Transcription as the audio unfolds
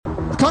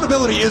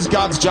Accountability is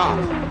God's job,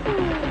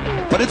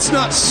 but it's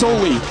not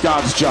solely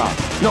God's job.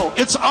 No,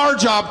 it's our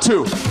job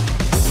too.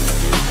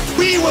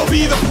 We will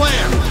be the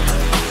plan.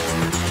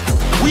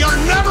 We are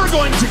never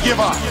going to give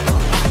up.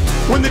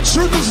 When the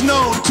truth is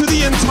known to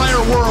the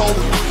entire world,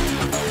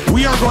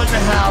 we are going to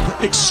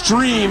have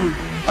extreme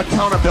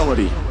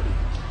accountability.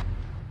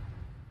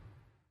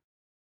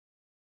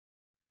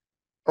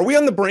 Are we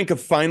on the brink of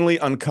finally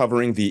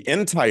uncovering the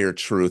entire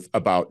truth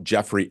about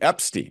Jeffrey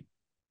Epstein?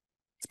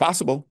 It's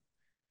possible.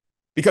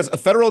 Because a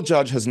federal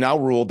judge has now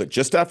ruled that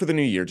just after the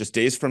new year, just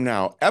days from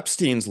now,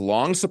 Epstein's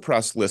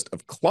long-suppressed list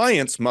of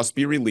clients must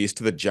be released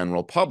to the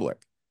general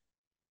public.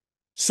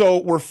 So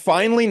we're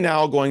finally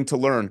now going to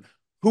learn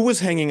who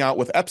was hanging out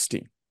with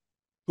Epstein,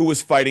 who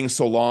was fighting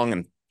so long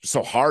and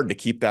so hard to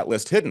keep that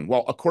list hidden.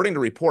 Well, according to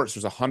reports,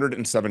 there's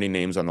 170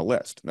 names on the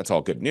list. That's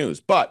all good news.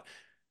 But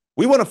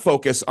we want to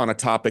focus on a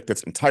topic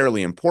that's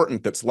entirely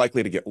important, that's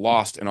likely to get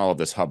lost in all of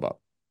this hubbub.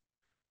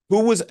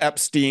 Who was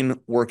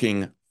Epstein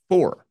working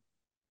for?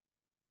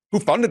 Who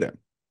funded him?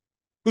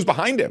 Who's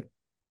behind him?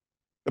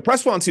 The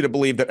press wants you to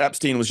believe that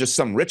Epstein was just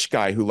some rich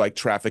guy who liked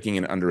trafficking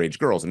in underage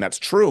girls, and that's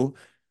true.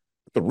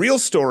 But the real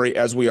story,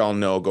 as we all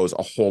know, goes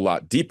a whole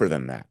lot deeper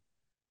than that.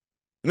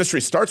 The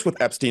mystery starts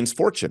with Epstein's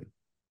fortune.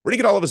 Where'd he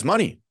get all of his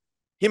money?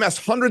 He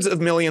amassed hundreds of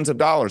millions of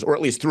dollars, or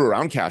at least threw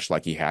around cash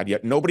like he had,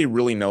 yet nobody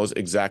really knows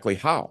exactly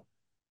how.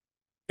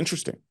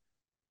 Interesting.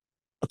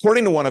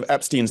 According to one of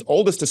Epstein's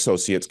oldest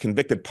associates,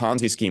 convicted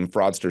Ponzi scheme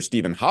fraudster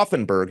Stephen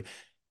Hoffenberg,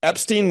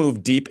 Epstein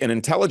moved deep in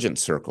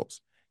intelligence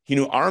circles. He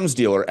knew arms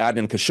dealer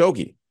Adnan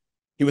Khashoggi.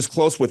 He was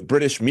close with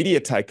British media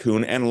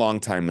tycoon and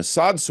longtime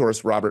Mossad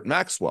source Robert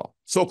Maxwell.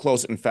 So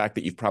close, in fact,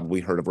 that you've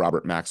probably heard of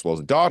Robert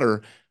Maxwell's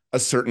daughter, a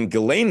certain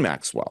Ghislaine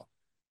Maxwell.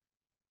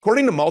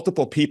 According to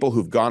multiple people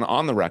who've gone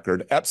on the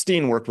record,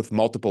 Epstein worked with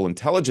multiple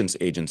intelligence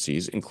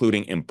agencies,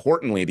 including,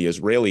 importantly, the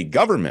Israeli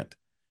government.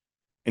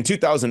 In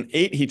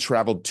 2008, he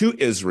traveled to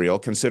Israel,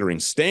 considering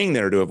staying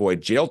there to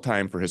avoid jail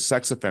time for his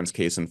sex offense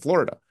case in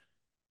Florida.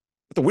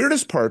 But the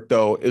weirdest part,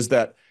 though, is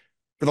that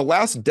for the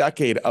last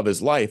decade of his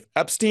life,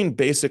 Epstein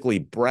basically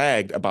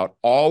bragged about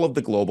all of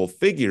the global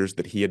figures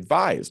that he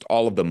advised,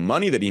 all of the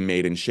money that he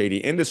made in shady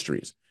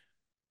industries,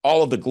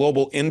 all of the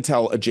global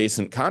intel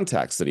adjacent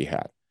contacts that he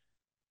had.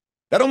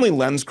 That only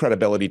lends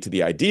credibility to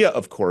the idea,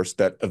 of course,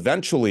 that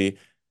eventually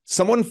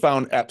someone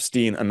found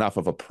Epstein enough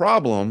of a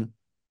problem,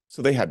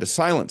 so they had to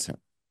silence him.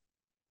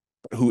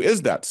 But who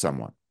is that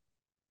someone?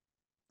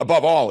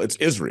 Above all, it's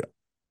Israel.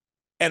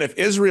 And if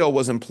Israel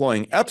was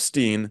employing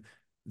Epstein,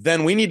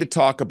 then we need to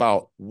talk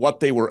about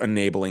what they were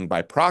enabling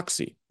by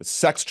proxy, the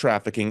sex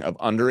trafficking of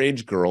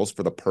underage girls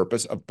for the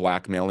purpose of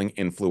blackmailing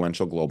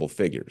influential global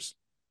figures,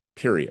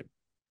 period.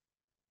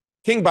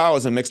 King Bao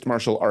is a mixed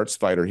martial arts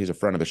fighter. He's a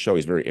friend of the show.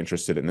 He's very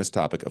interested in this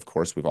topic. Of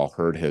course, we've all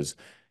heard his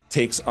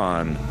takes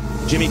on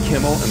Jimmy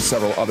Kimmel and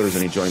several others,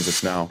 and he joins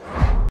us now.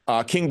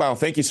 King Bao,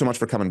 thank you so much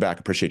for coming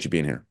back. Appreciate you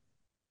being here.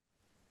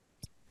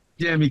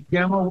 Jimmy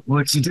Kimmel,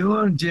 what you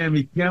doing?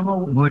 Jimmy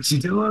Kimmel, what you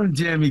doing?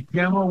 Jimmy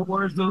Kimmel,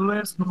 where's the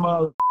list,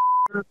 mother?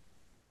 What's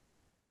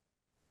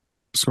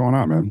going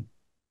on, man?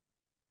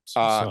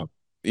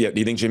 Yeah, do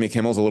you think Jimmy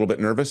Kimmel's a little bit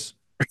nervous?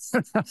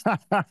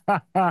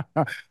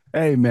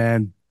 Hey,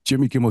 man,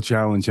 Jimmy Kimmel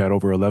Challenge had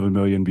over 11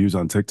 million views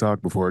on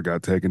TikTok before it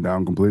got taken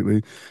down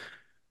completely.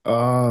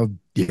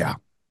 Yeah.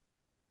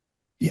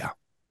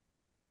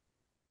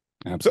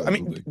 Absolutely. So, I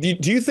mean,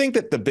 do you think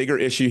that the bigger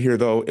issue here,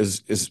 though,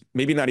 is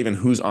maybe not even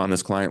who's on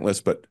this client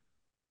list, but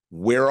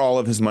where all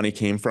of his money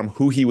came from,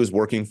 who he was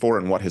working for,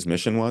 and what his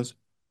mission was?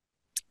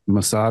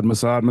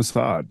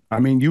 Mossad. I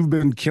mean, you've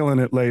been killing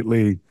it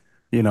lately,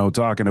 you know,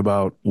 talking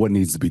about what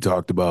needs to be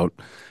talked about,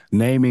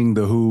 naming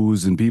the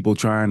who's, and people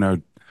trying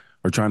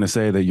to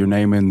say that you're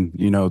naming,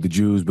 you know, the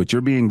Jews, but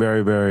you're being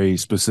very, very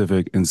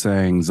specific in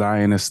saying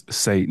Zionist,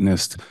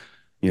 Satanist,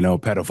 you know,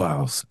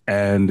 pedophiles.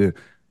 And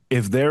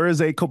if there is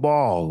a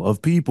cabal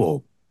of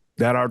people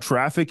that are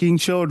trafficking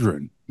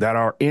children that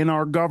are in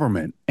our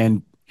government,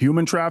 and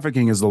human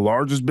trafficking is the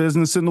largest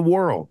business in the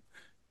world,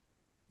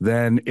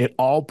 then it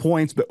all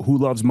points to who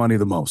loves money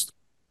the most.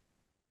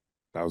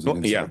 That was an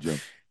inside joke.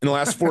 In the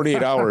last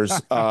 48 hours,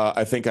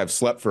 I think I've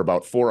slept for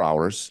about 4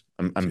 hours.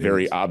 I'm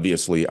very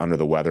obviously under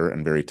the weather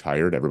and very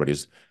tired.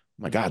 Everybody's,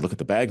 oh my God, look at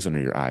the bags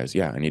under your eyes.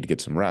 Yeah, I need to get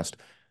some rest.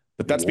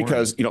 But that's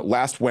because, you know,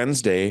 last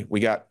Wednesday,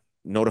 we got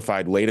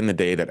notified late in the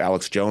day that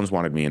Alex Jones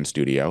wanted me in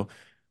studio.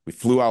 We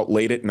flew out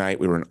late at night.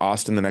 We were in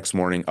Austin the next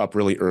morning, up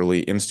really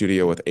early, in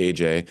studio with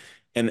AJ.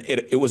 And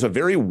it was a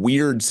very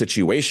weird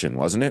situation,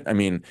 wasn't it? I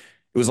mean,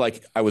 it was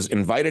like I was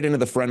invited into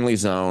the friendly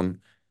zone,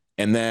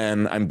 and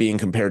then I'm being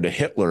compared to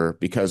Hitler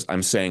because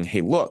I'm saying,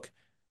 hey, look,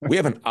 we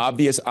have an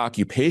obvious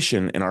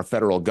occupation in our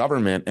federal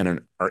government and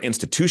in our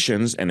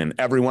institutions and in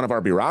every one of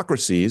our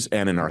bureaucracies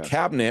and in our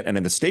cabinet and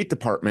in the State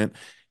Department.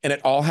 And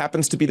it all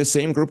happens to be the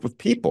same group of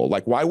people.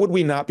 Like, why would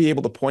we not be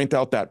able to point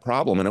out that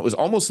problem? And it was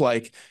almost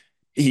like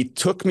he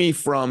took me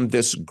from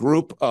this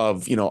group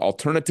of, you know,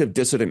 alternative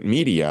dissident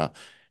media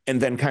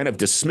and then kind of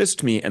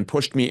dismissed me and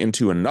pushed me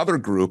into another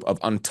group of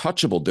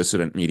untouchable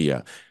dissident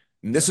media.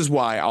 And this is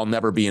why I'll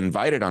never be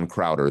invited on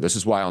Crowder. This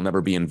is why I'll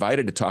never be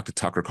invited to talk to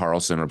Tucker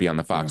Carlson or be on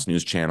the Fox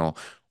News channel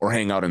or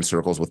hang out in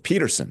circles with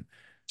Peterson.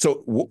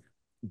 So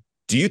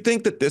do you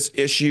think that this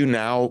issue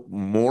now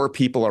more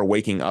people are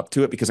waking up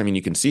to it? Because, I mean,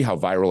 you can see how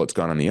viral it's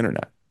gone on the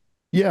internet.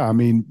 Yeah, I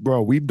mean,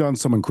 bro, we've done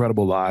some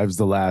incredible lives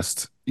the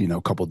last,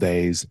 couple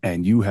days,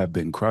 and you have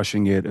been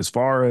crushing it as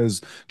far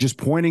as just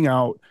pointing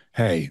out,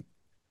 hey,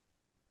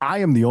 I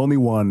am the only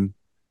one,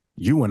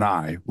 you and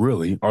I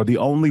really are the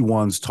only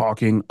ones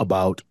talking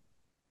about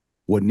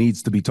what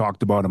needs to be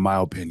talked about, in my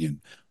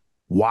opinion.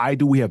 Why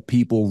do we have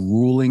people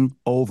ruling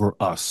over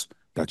us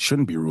that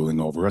shouldn't be ruling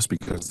over us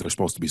because they're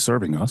supposed to be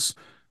serving us?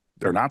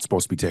 They're not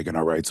supposed to be taking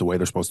our rights away.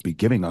 They're supposed to be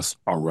giving us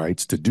our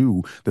rights to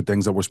do the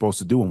things that we're supposed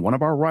to do. And one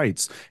of our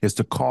rights is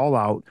to call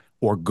out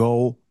or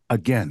go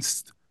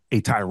against a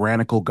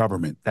tyrannical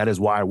government. That is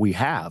why we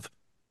have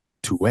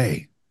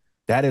 2A.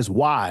 That is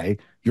why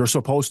you're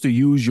supposed to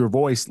use your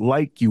voice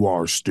like you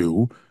are,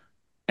 Stu,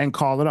 and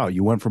call it out.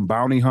 You went from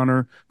bounty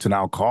hunter to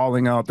now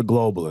calling out the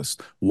globalists.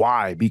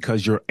 Why?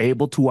 Because you're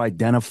able to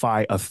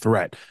identify a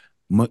threat.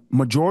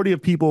 Majority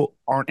of people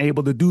aren't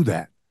able to do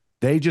that.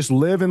 They just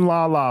live in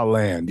la la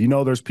land.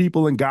 There's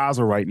people in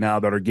Gaza right now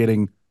that are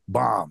getting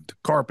bombed,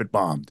 carpet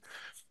bombed.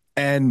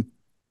 And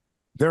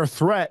their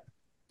threat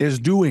is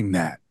doing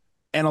that.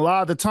 And a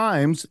lot of the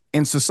times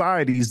in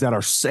societies that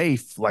are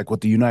safe, like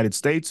what the United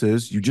States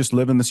is, you just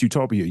live in this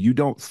utopia. You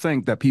don't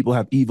think that people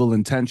have evil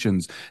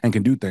intentions and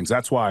can do things.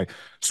 That's why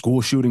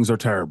school shootings are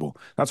terrible.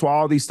 That's why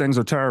all these things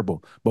are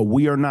terrible. But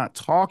we are not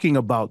talking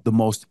about the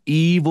most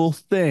evil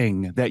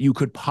thing that you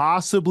could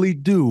possibly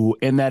do,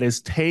 and that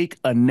is take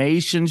a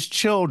nation's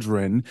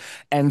children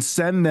and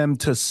send them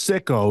to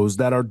sickos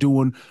that are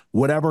doing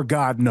whatever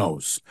God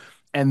knows.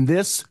 And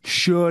this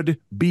should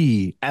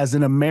be, as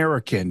an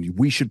American,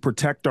 we should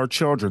protect our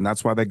children.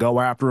 That's why they go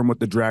after them with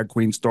the drag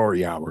queen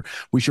story hour.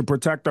 We should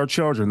protect our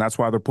children. That's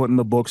why they're putting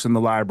the books in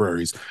the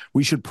libraries.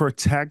 We should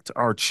protect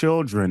our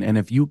children. And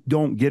if you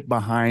don't get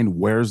behind,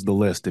 where's the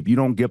list? If you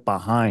don't get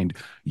behind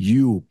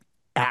you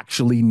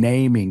actually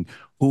naming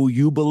who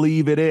you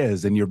believe it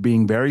is, and you're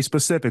being very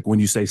specific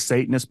when you say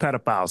Satanist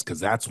pedophiles, because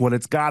that's what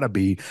it's got to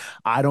be.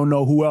 I don't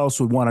know who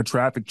else would want to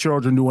traffic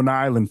children to an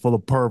island full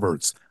of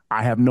perverts.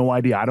 I have no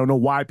idea. I don't know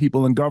why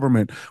people in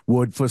government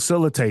would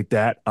facilitate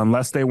that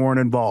unless they weren't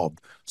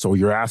involved. So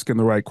you're asking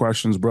the right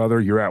questions,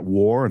 brother. You're at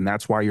war, and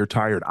that's why you're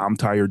tired. I'm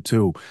tired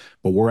too.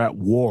 But we're at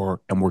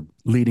war, and we're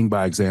leading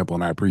by example,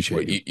 and I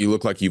appreciate it. You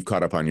look like you've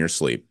caught up on your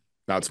sleep.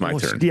 Now it's my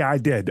turn. Yeah, I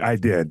did. I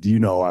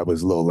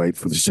was a little late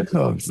for the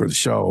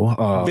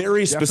show.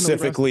 Very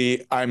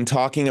specifically, I'm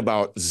talking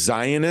about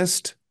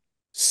Zionist,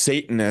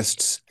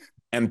 Satanists,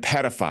 and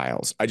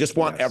pedophiles. I just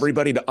want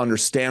everybody to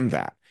understand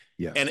that.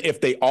 Yes. And if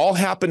they all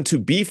happen to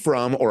be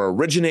from or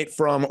originate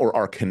from or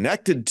are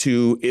connected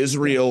to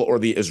Israel or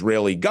the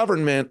Israeli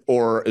government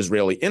or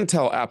Israeli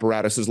intel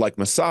apparatuses like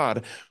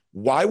Mossad,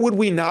 why would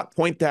we not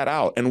point that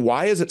out? And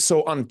why is it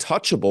so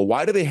untouchable?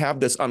 Why do they have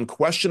this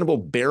unquestionable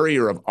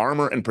barrier of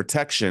armor and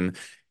protection?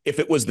 If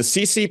it was the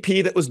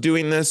CCP that was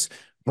doing this,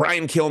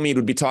 Brian Kilmeade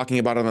would be talking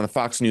about it on the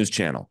Fox News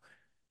channel.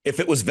 If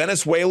it was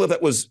Venezuela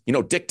that was,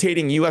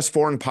 dictating U.S.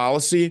 foreign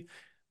policy,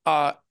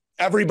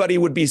 everybody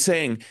would be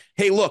saying,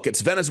 hey, look,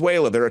 it's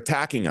Venezuela. They're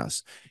attacking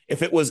us.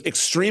 If it was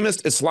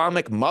extremist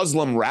Islamic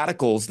Muslim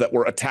radicals that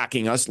were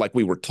attacking us, like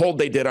we were told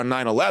they did on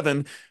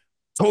 9/11,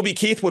 Toby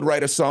Keith would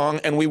write a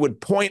song and we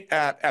would point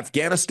at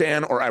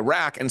Afghanistan or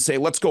Iraq and say,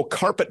 let's go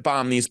carpet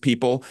bomb these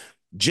people,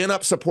 gin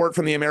up support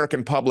from the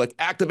American public,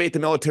 activate the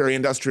military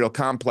industrial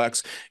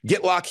complex,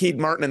 get Lockheed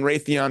Martin and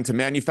Raytheon to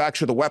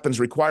manufacture the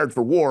weapons required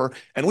for war,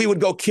 and we would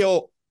go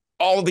kill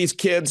all of these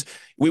kids.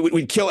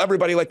 We'd kill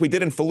everybody like we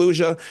did in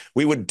Fallujah.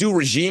 We would do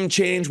regime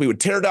change. We would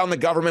tear down the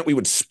government. We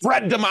would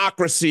spread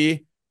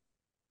democracy.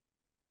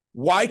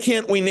 Why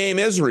can't we name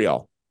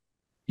Israel?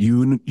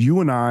 You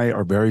and I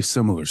are very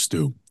similar,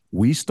 Stu.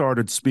 We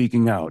started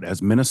speaking out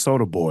as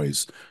Minnesota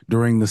boys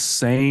during the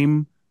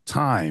same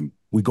time.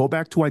 We go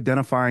back to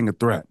identifying a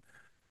threat.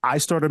 I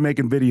started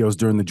making videos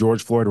during the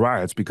George Floyd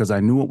riots because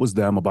I knew it was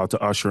them about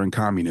to usher in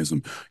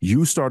communism.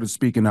 You started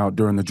speaking out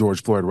during the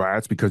George Floyd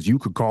riots because you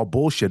could call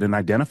bullshit and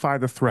identify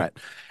the threat.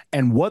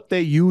 And what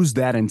they used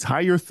that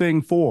entire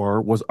thing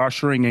for was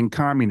ushering in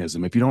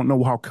communism. If you don't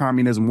know how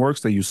communism works,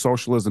 they use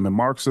socialism and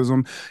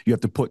Marxism. You have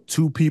to put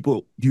two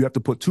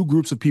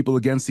groups of people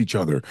against each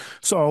other.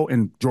 So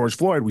in George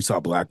Floyd, we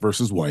saw black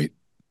versus white.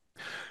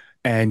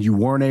 And you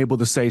weren't able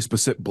to say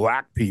specific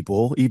black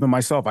people. Even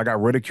myself, I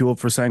got ridiculed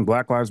for saying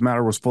Black Lives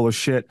Matter was full of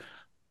shit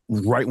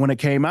right when it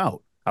came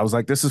out. I was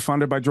like, this is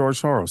funded by George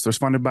Soros. They're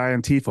funded by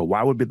Antifa.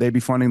 Why would they be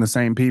funding the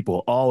same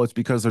people? Oh, it's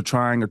because they're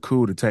trying a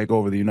coup to take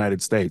over the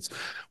United States.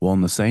 Well,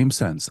 in the same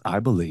sense, I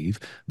believe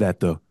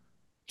that the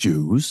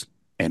Jews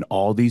and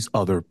all these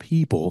other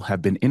people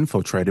have been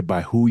infiltrated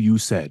by who you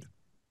said,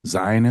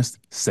 Zionist,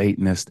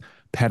 Satanist,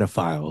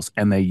 pedophiles,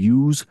 and they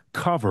use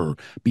cover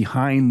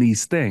behind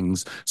these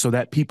things so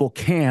that people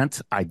can't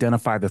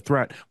identify the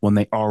threat when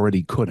they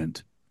already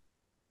couldn't.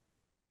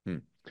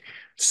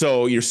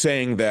 So you're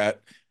saying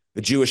that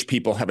the Jewish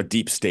people have a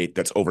deep state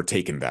that's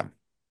overtaken them?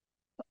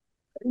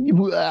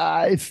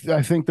 I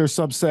think there's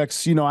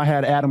subsects. I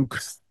had Adam.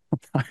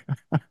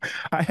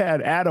 I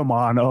had Adam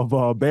on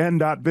of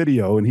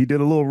Band.video, and he did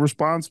a little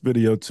response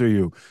video to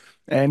you,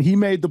 and he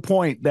made the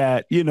point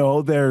that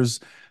there's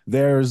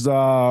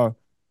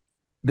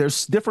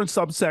there's different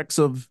subsects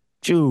of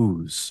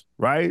Jews,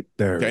 right?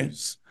 Okay.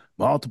 There's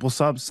multiple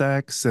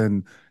subsects,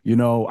 and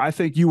I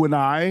think you and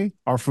I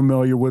are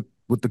familiar with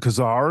the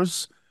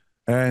Khazars,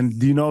 and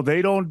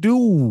they don't do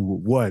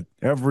what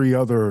every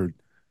other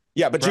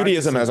Yeah, but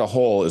Judaism practices. as a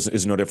whole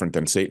is no different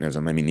than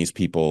Satanism. I mean, these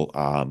people,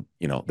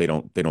 they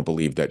don't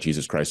believe that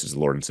Jesus Christ is the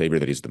Lord and Savior,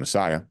 that He's the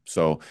Messiah.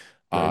 So,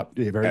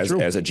 Very as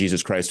true. as a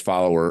Jesus Christ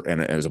follower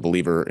and as a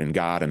believer in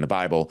God and the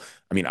Bible,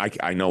 I mean,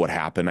 I know what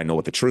happened. I know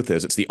what the truth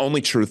is. It's the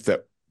only truth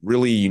that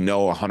really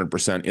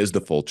 100% is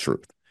the full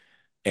truth.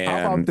 How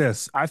about And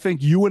this? I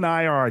think you and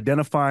I are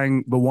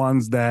identifying the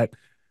ones that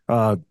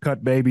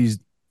cut babies'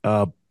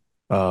 uh,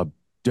 uh,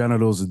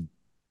 genitals and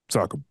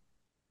suck them.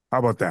 How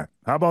about that?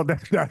 How about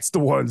that? That's the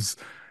ones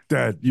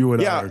that you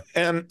and I yeah, are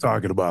and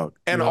talking about.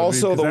 You and know what I mean?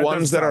 also Because the that doesn't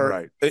ones that sound are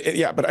right.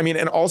 yeah, but I mean,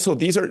 and also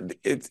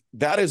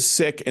that is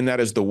sick and that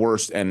is the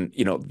worst. And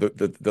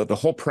the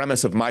whole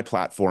premise of my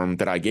platform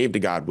that I gave to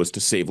God was to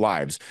save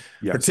lives,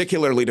 Yes.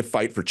 particularly to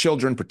fight for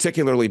children,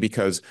 particularly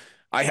because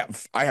I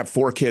have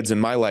 4 kids in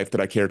my life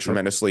that I care Yep.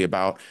 tremendously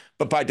about.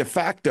 But by de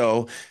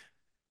facto,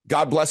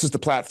 God blesses the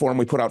platform.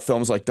 We put out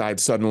films like Died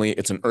Suddenly.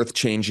 It's an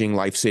earth-changing,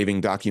 life-saving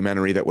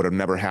documentary that would have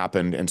never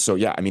happened. And so,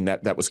 yeah, I mean,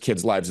 that was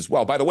kids' lives as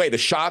well. By the way, the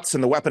shots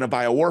and the weapon of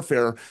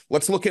biowarfare,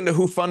 let's look into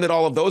who funded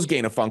all of those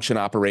gain-of-function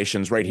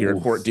operations right here in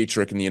Ooh. Fort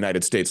Detrick in the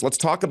United States. Let's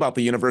talk about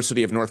the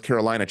University of North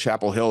Carolina,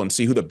 Chapel Hill, and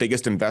see who the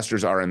biggest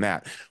investors are in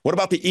that. What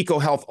about the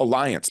EcoHealth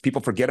Alliance?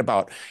 People forget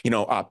about,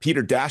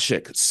 Peter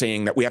Daszak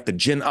saying that we have to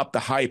gin up the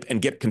hype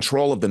and get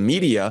control of the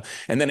media,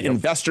 and then Yep.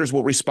 investors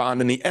will respond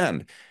in the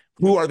end.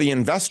 Who Yep. are the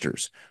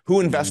investors?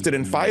 Who invested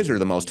in Pfizer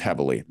the most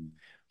heavily?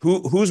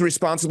 Who's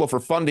responsible for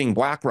funding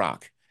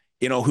BlackRock?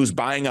 Who's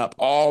buying up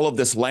all of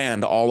this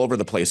land all over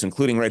the place,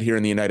 including right here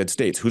in the United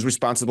States? Who's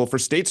responsible for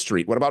State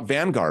Street? What about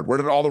Vanguard? Where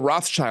did all the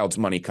Rothschilds'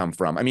 money come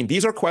from? I mean,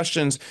 these are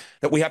questions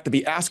that we have to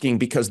be asking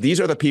because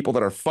these are the people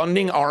that are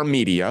funding our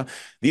media.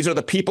 These are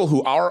the people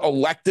who our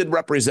elected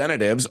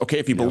representatives, okay,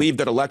 if you Yep. believe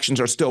that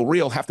elections are still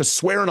real, have to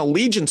swear an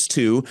allegiance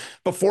to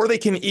before they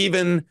can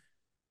even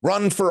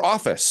run for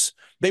office.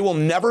 They will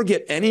never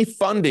get any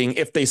funding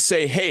if they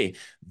say, hey,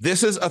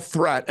 this is a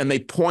threat, and they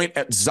point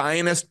at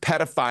Zionist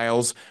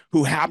pedophiles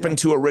who happen Yep.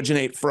 to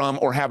originate from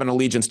or have an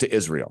allegiance to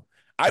Israel.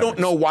 I don't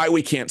know Facts. why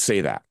we can't say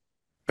that.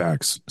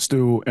 Facts,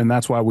 Stu, and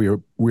that's why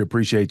we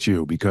appreciate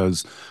you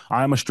because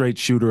I'm a straight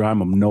shooter.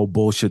 I'm a no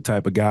bullshit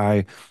type of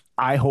guy.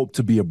 I hope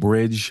to be a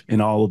bridge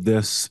in all of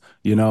this,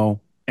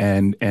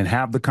 and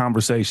have the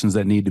conversations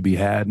that need to be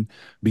had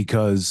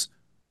because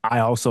I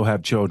also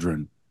have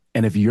children.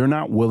 And if you're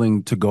not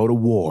willing to go to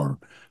war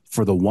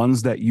for the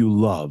ones that you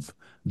love,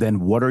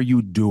 then what are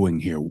you doing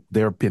here?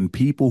 There have been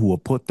people who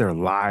have put their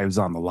lives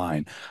on the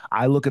line.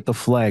 I look at the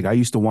flag. I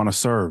used to want to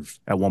serve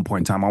at one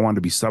point in time. I wanted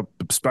to be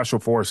special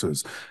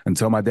forces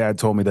until my dad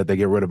told me that they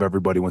get rid of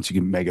everybody once you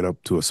can make it up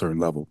to a certain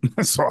level.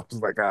 So I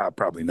was like,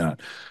 probably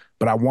not.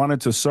 But I wanted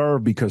to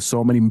serve because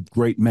so many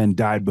great men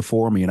died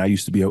before me. And I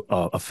used to be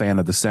a fan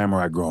of the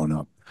samurai growing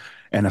up.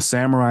 And a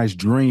samurai's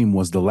dream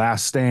was the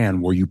last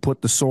stand where you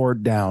put the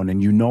sword down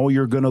and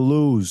you're going to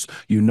lose,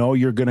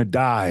 you're going to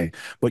die,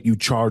 but you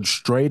charge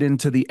straight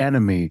into the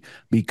enemy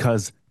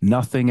because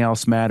nothing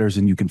else matters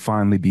and you can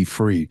finally be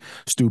free.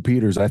 Stu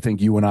Peters, I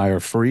think you and I are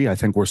free. I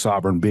think we're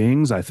sovereign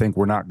beings. I think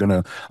we're not going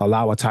to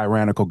allow a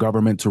tyrannical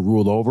government to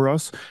rule over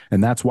us.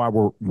 And that's why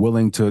we're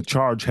willing to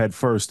charge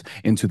headfirst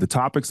into the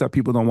topics that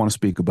people don't want to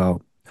speak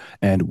about.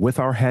 And with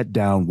our head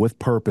down, with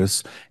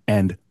purpose,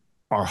 and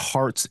our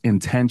heart's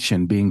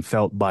intention being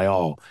felt by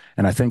all.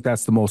 And I think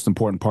that's the most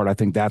important part. I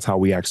think that's how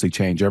we actually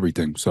change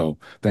everything. So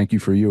thank you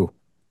for you.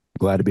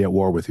 Glad to be at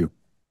war with you.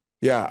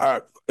 Yeah,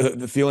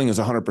 the feeling is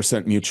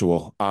 100%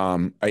 mutual.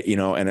 And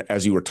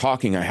as you were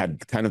talking, I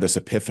had kind of this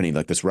epiphany,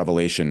 like this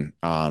revelation.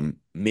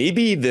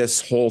 Maybe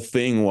this whole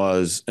thing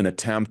was an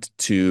attempt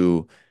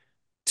to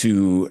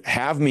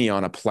have me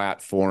on a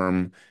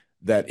platform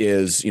that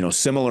is,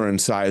 similar in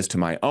size to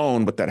my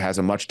own, but that has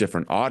a much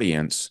different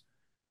audience.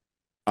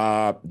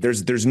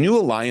 There's new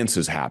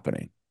alliances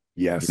happening.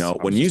 Yes.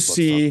 When you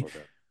see,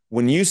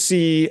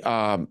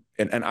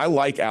 and I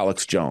like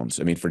Alex Jones.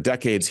 I mean, for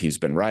decades he's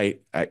been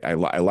right. I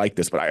like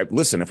this, but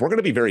listen. If we're going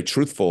to be very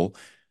truthful,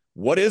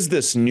 what is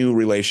this new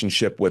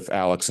relationship with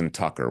Alex and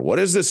Tucker? What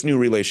is this new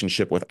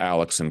relationship with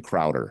Alex and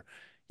Crowder?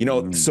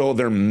 So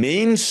they're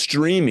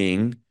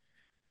mainstreaming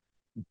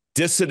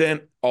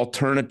dissident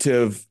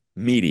alternative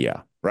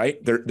media,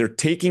 right? They're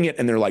taking it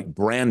and they're like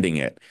branding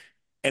it.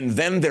 And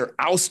then they're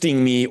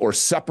ousting me or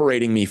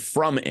separating me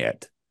from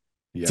it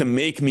to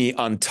make me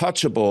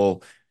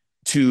untouchable,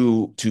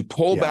 to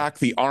pull back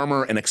the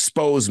armor and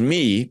expose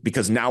me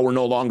because now we're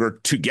no longer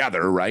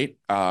together, right?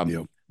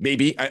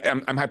 Maybe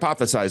I'm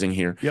hypothesizing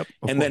here. Yep.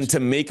 And then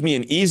to make me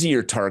an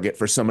easier target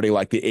for somebody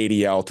like the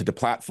ADL to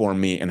deplatform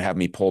me and have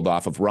me pulled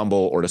off of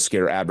Rumble, or to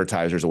scare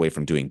advertisers away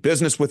from doing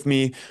business with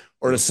me,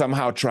 or to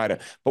somehow try to.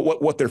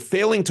 But what they're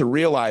failing to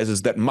realize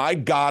is that my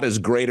God is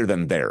greater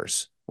than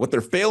theirs. What they're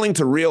failing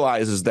to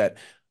realize is that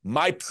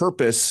my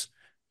purpose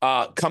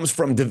comes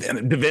from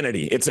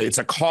divinity. It's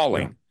a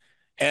calling. Yeah.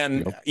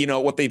 And you know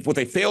what they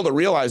fail to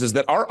realize is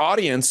that our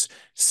audience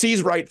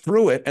sees right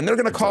through it, and they're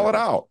going to call it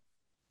out.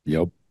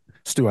 Yep.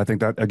 Stu, I think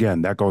that,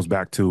 again, that goes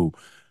back to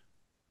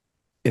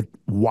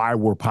why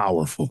we're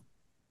powerful.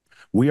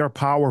 We are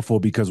powerful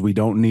because we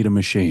don't need a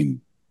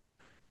machine.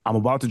 I'm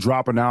about to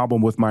drop an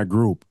album with my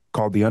group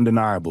called The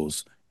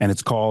Undeniables, and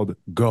it's called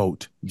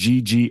GOAT,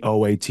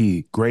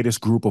 GGOAT,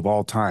 greatest group of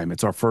all time.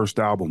 It's our first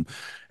album.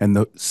 And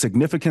the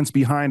significance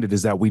behind it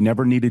is that we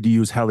never needed to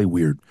use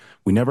Hollyweird.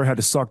 We never had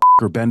to suck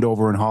or bend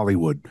over in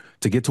Hollywood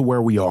to get to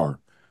where we are.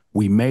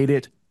 We made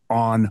it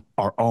on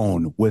our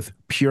own with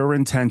pure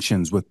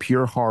intentions, with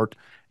pure heart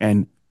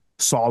and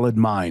solid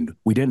mind.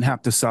 We didn't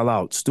have to sell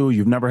out. Stu,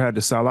 you've never had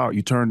to sell out.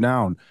 You turned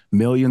down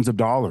millions of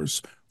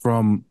dollars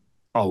from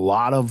a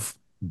lot of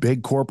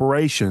big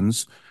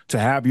corporations to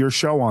have your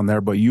show on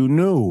there, but you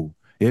knew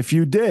if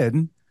you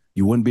did,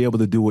 you wouldn't be able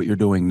to do what you're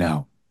doing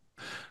now.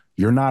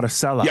 You're not a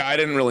sellout. Yeah, I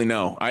didn't really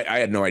know. I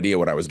had no idea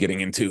what I was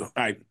getting into.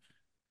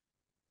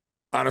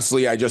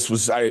 Honestly, I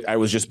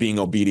was just being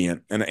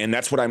obedient, and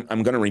that's what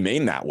I'm going to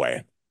remain that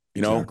way.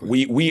 You know,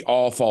 exactly. We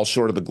all fall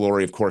short of the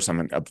glory. Of course, I'm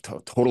a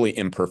totally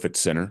imperfect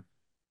sinner.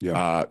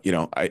 Yeah. You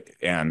know, I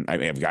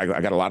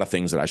got a lot of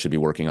things that I should be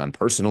working on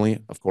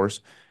personally, of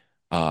course.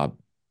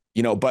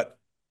 You know, but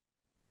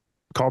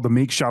called the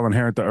meek shall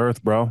inherit the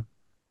earth, bro.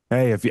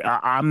 Hey, if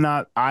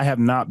I have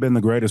not been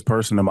the greatest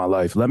person in my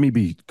life. Let me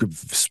be.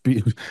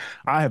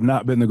 I have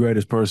not been the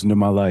greatest person in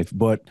my life.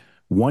 But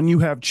when you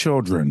have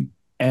children.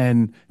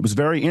 And it was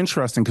very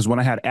interesting because when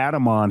I had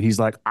Adam on, he's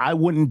like, I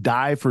wouldn't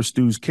die for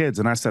Stu's kids.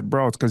 And I said,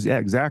 bro, it's because, yeah,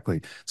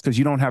 exactly. It's because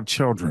you don't have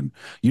children.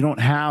 You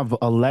don't have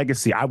a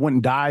legacy. I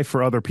wouldn't die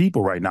for other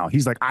people right now.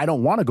 He's like, I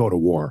don't want to go to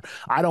war.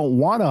 I don't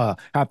want to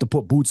have to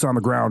put boots on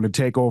the ground and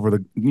take over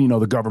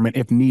the government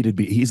if needed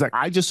be. He's like,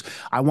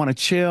 I want to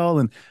chill.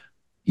 And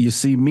you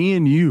see, me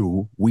and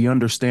you, we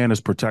understand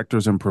as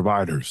protectors and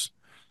providers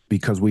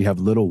because we have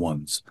little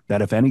ones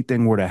that if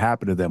anything were to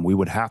happen to them, we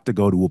would have to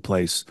go to a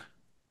place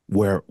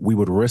where we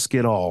would risk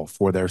it all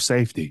for their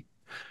safety.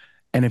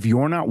 And if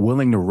you're not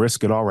willing to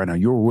risk it all right now,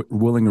 you're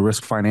willing to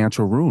risk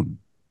financial ruin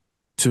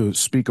to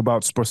speak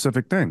about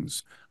specific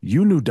things.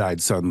 You knew Died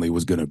Suddenly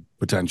was going to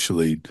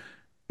potentially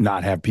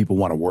not have people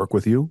want to work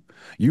with you.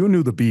 You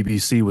knew the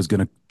BBC was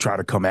going to try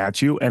to come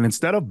at you. And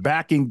instead of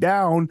backing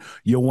down,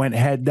 you went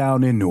head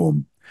down into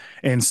them.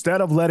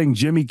 Instead of letting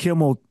Jimmy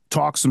Kimmel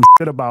talk some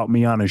shit about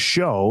me on his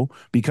show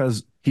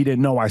because he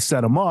didn't know I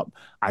set him up,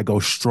 I go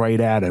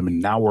straight at him,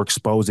 and now we're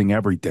exposing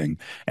everything.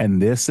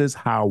 And this is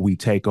how we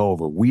take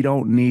over. We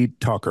don't need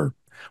Tucker.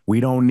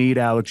 We don't need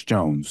Alex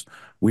Jones.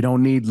 We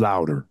don't need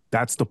Louder.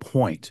 That's the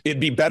point.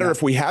 It'd be better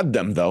if we had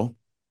them, though.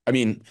 I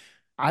mean,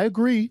 I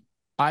agree,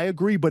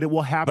 but it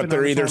will happen. But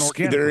they're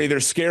either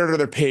scared or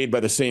they're paid by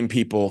the same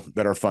people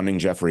that are funding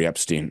Jeffrey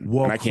Epstein.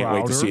 Well, and I can't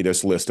wait to see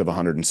this list of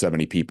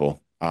 170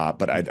 people.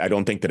 But I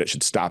don't think that it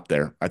should stop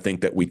there. I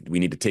think that we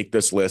need to take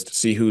this list,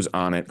 see who's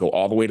on it, go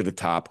all the way to the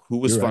top, who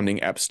was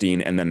funding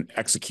Epstein, and then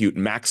execute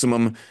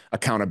maximum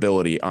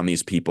accountability on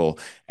these people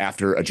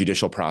after a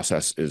judicial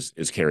process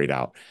is carried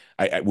out.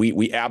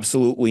 We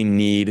absolutely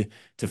need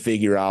to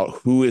figure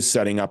out who is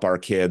setting up our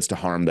kids to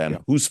harm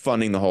them, who's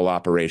funding the whole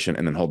operation,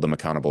 and then hold them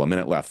accountable. A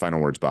minute left. Final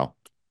words, Bo.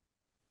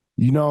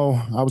 You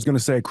know, I was going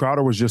to say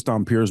Crowder was just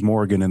on Piers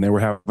Morgan and they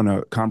were having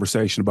a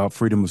conversation about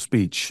freedom of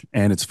speech.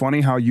 And it's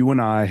funny how you and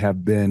I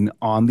have been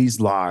on these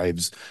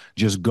lives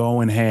just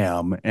going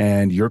ham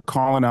and you're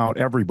calling out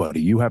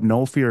everybody. You have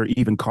no fear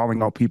even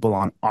calling out people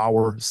on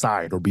our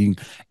side or being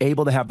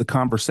able to have the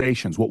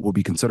conversations, what will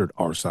be considered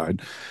our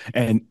side.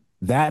 And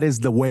that is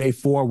the way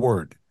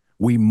forward.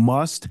 We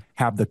must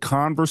have the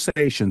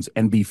conversations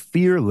and be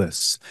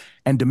fearless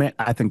and demand.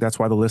 I think that's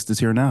why the list is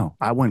here now.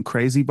 I went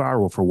crazy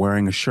viral for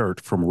wearing a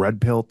shirt from Red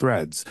Pill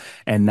Threads.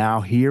 And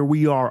now here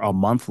we are a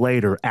month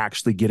later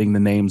actually getting the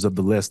names of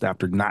the list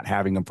after not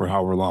having them for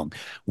however long.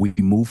 We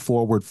move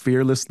forward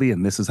fearlessly,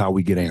 and this is how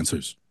we get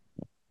answers.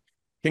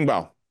 King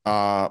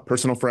Bao,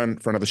 personal friend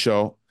of the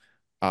show.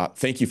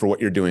 Thank you for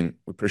what you're doing.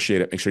 We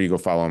appreciate it. Make sure you go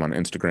follow him on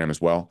Instagram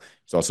as well.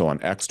 He's also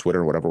on X,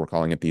 Twitter, whatever we're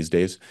calling it these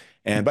days.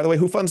 And by the way,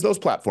 who funds those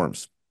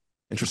platforms?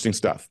 Interesting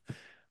stuff.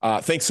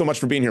 Thanks so much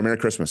for being here. Merry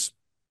Christmas.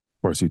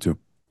 Of course, you too.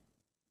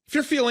 If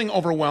you're feeling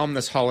overwhelmed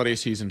this holiday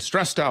season,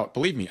 stressed out,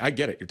 believe me, I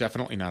get it. You're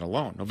definitely not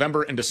alone.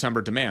 November and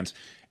December demands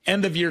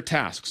end-of-year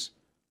tasks,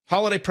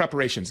 holiday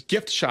preparations,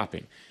 gift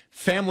shopping,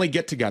 family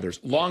get-togethers,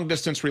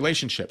 long-distance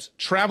relationships,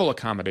 travel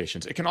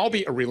accommodations. It can all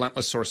be a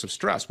relentless source of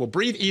stress. Well,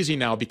 breathe easy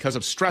now because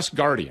of Stress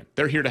Guardian.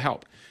 They're here to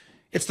help.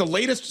 It's the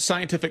latest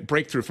scientific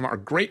breakthrough from our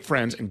great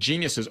friends and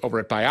geniuses over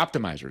at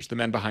Bioptimizers, the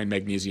men behind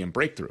Magnesium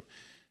Breakthrough.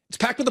 It's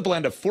packed with a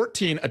blend of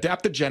 14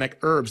 adaptogenic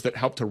herbs that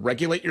help to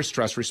regulate your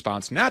stress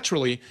response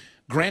naturally,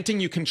 granting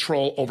you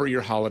control over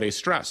your holiday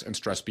stress and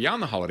stress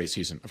beyond the holiday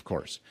season, of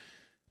course.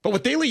 But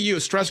with daily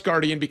use, Stress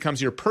Guardian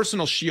becomes your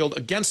personal shield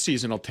against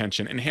seasonal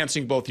tension,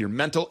 enhancing both your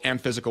mental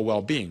and physical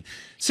well-being.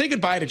 Say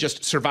goodbye to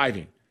just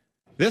surviving.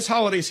 This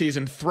holiday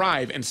season,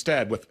 thrive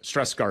instead with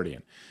Stress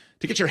Guardian.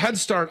 To get your head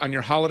start on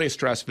your holiday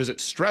stress, visit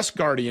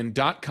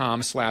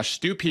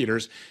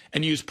stressguardian.com/StuPeters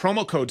and use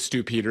promo code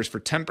StuPeters for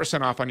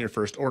 10% off on your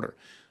first order.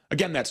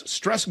 Again, that's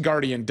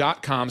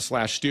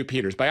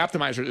stressguardian.com/StuPeters.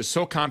 Bioptimizer is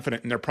so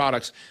confident in their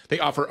products, they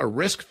offer a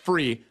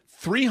risk-free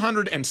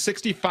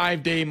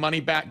 365-day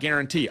money-back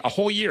guarantee, a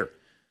whole year.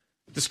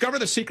 Discover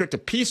the secret to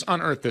peace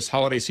on earth this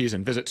holiday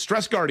season. Visit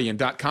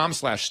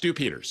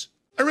stressguardian.com/StuPeters.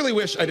 I really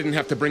wish I didn't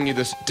have to bring you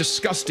this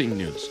disgusting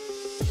news.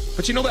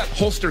 But you know that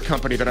holster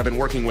company that I've been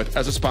working with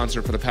as a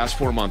sponsor for the past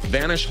 4 months,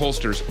 Vanish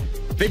Holsters,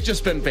 they've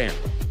just been banned.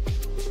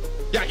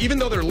 Yeah, even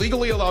though they're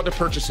legally allowed to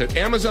purchase it,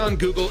 Amazon,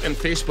 Google, and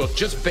Facebook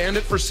just banned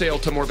it for sale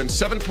to more than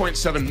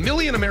 7.7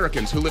 million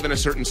Americans who live in a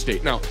certain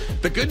state. Now,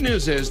 the good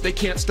news is they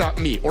can't stop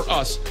me or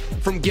us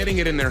from getting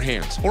it in their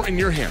hands, or in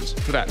your hands,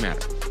 for that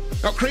matter.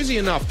 Now, crazy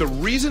enough, the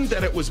reason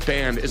that it was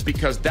banned is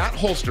because that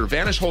holster,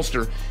 Vanish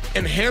Holster,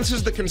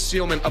 enhances the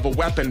concealment of a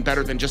weapon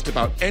better than just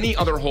about any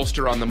other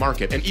holster on the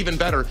market. And even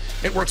better,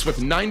 it works with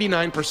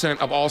 99%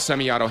 of all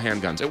semi-auto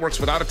handguns. It works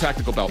without a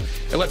tactical belt.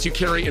 It lets you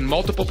carry in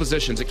multiple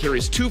positions. It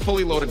carries 2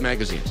 fully loaded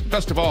magazines.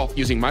 Best of all,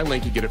 using my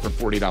link, you get it for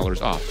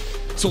 $40 off.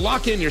 So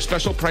lock in your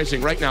special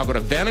pricing right now. Go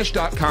to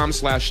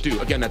vanish.com/Stu.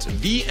 Again, that's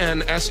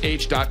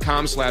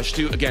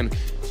vnsh.com/Stu. Again,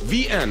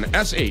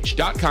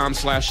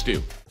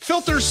 vnsh.com/Stu.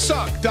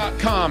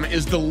 Filtersuck.com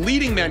is the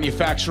leading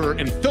manufacturer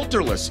in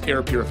filterless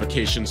air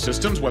purification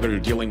systems, whether you're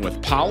dealing with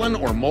pollen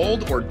or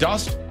mold or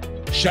dust,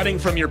 shedding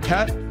from your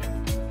pet,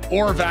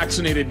 or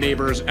vaccinated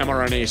neighbors'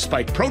 mRNA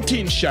spike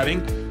protein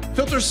shedding.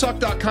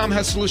 Filtersuck.com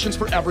has solutions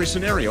for every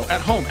scenario,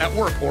 at home, at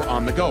work, or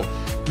on the go.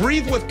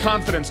 Breathe with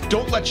confidence.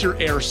 Don't let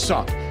your air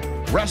suck.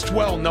 Rest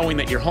well knowing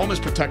that your home is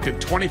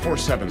protected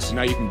 24/7, so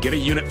now you can get a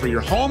unit for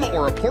your home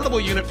or a portable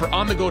unit for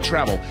on-the-go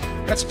travel.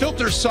 That's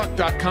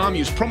filtersuck.com.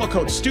 Use promo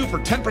code STU for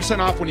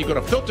 10% off when you go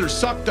to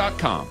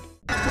filtersuck.com.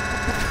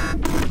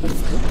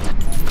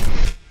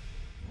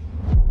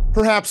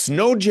 Perhaps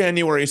no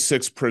January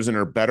 6th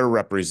prisoner better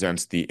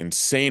represents the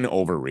insane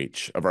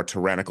overreach of our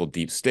tyrannical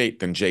deep state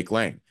than Jake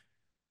Lang.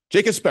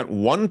 Jake has spent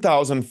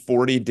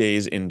 1,040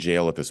 days in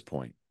jail at this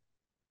point,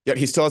 yet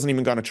he still hasn't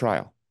even gone to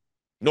trial,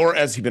 nor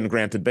has he been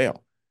granted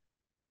bail.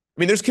 I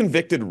mean, there's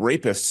convicted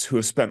rapists who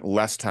have spent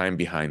less time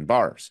behind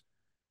bars.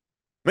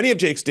 Many of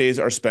Jake's days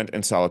are spent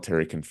in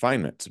solitary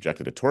confinement,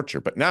 subjected to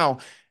torture. But now,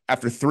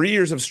 after 3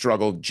 years of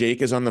struggle,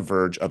 Jake is on the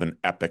verge of an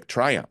epic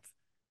triumph.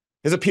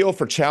 His appeal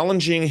for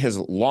challenging his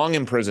long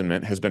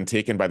imprisonment has been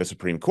taken by the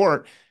Supreme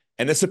Court,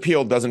 and this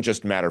appeal doesn't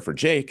just matter for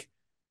Jake.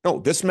 No,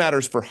 this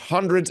matters for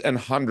hundreds and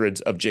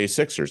hundreds of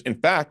J6ers. In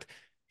fact,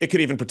 it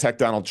could even protect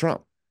Donald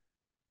Trump.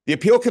 The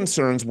appeal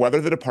concerns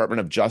whether the Department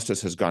of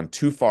Justice has gone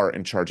too far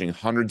in charging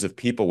hundreds of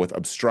people with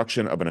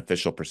obstruction of an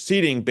official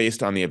proceeding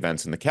based on the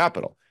events in the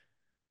Capitol.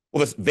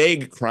 Well, this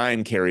vague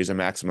crime carries a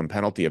maximum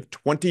penalty of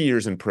 20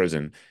 years in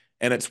prison,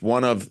 and it's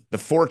one of the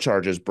 4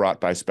 charges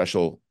brought by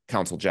special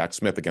counsel Jack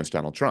Smith against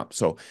Donald Trump.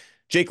 So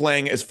Jake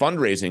Lang is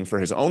fundraising for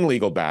his own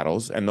legal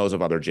battles and those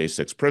of other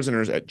J6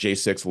 prisoners at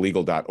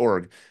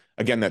j6legal.org.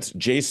 Again, that's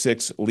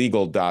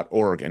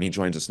j6legal.org, and he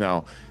joins us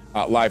now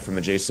live from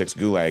the J6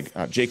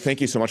 Gulag. Jake,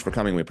 thank you so much for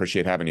coming. We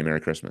appreciate having you.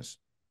 Merry Christmas.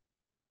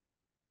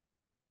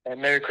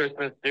 And Merry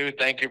Christmas, dude.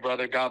 Thank you,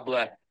 brother. God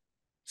bless.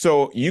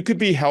 So you could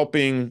be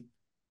helping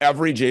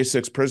every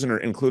J6 prisoner,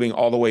 including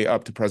all the way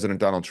up to President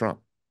Donald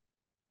Trump.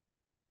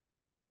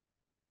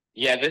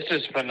 Yeah, this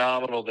is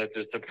phenomenal that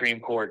the Supreme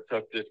Court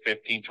took this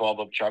 1512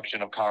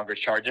 obstruction of Congress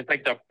charge. It's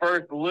like the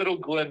first little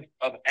glimpse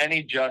of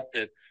any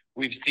justice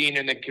we've seen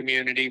in the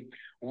community.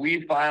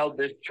 We filed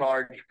this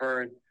charge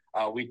first.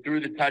 We threw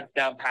the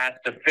touchdown pass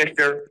to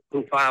Fisher,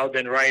 who filed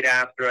in right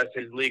after us,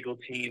 his legal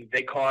team.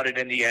 They caught it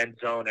in the end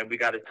zone, and we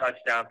got a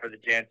touchdown for the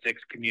Jan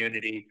 6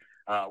 community.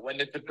 When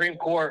the Supreme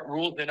Court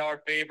rules in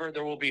our favor,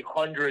 there will be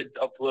hundreds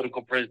of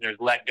political prisoners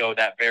let go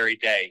that very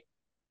day,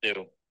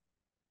 too.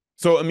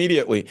 So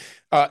immediately,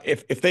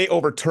 if they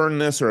overturn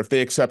this or if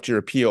they accept your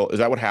appeal, is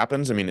that what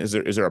happens? I mean, is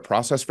there a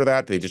process for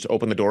that? They just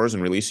open the doors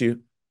and release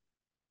you?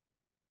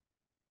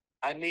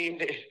 I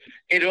mean,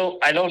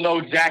 I don't know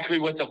exactly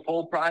what the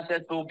full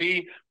process will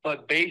be,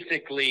 but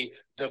basically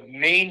the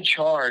main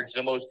charge,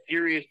 the most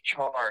serious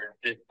charge,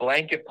 this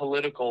blanket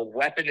political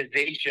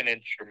weaponization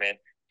instrument,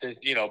 this,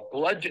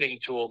 bludgeoning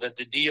tool that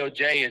the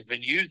DOJ has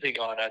been using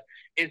on us,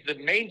 is the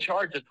main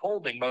charge that's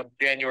holding most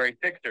January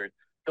 6ers.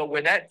 So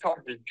when that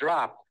charge is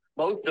dropped,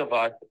 most of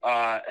us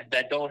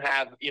that don't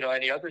have,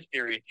 any other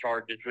serious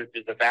charges, which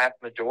is the vast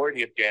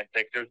majority of Jan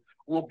 6ers,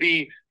 will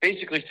be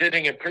basically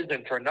sitting in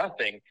prison for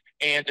nothing.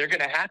 And they're going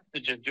to have to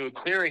just do a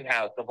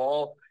clearinghouse of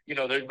all,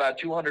 there's about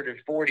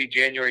 240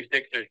 January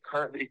 6ers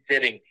currently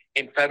sitting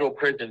in federal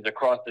prisons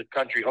across this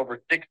country,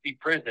 over 60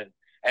 prisons.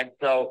 And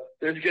so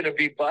there's going to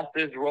be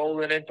buses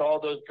rolling into all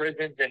those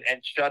prisons and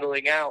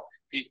shuttling out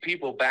these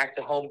people back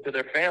to home to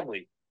their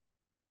families.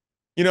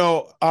 You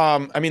know,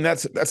 I mean,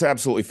 that's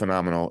absolutely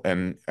phenomenal.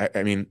 And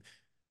I mean,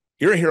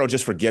 you're a hero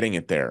just for getting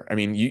it there. I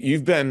mean,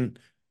 you've been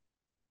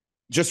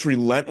just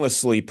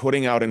relentlessly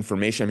putting out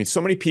information. I mean,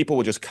 so many people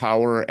would just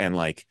cower and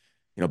like,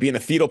 you know, be in a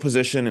fetal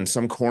position in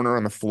some corner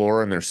on the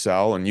floor in their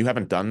cell, and you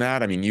haven't done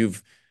that. I mean,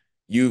 you've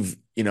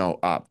you know,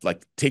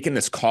 like taken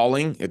this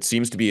calling. It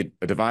seems to be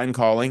a divine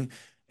calling,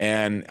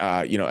 and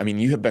you know, I mean,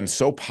 you have been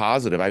so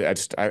positive.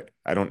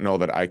 I don't know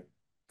that I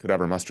could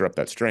ever muster up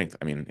that strength.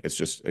 I mean,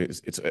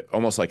 it's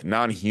almost like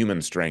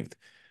non-human strength,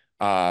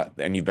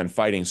 and you've been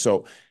fighting.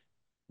 So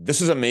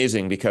this is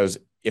amazing, because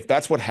if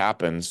that's what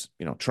happens,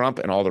 you know, Trump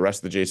and all the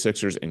rest of the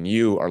J6ers and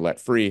you are let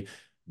free,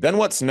 then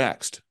what's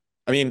next?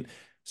 I mean,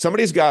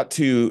 somebody's got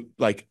to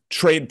like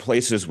trade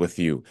places with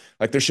you.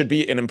 Like there should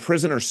be an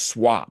imprisoner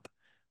swap.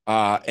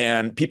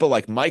 And people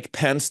like Mike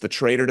Pence, the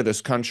traitor to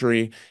this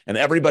country, and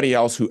everybody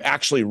else who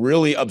actually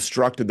really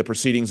obstructed the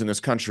proceedings in this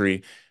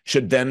country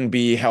should then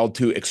be held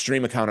to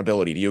extreme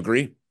accountability. Do you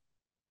agree?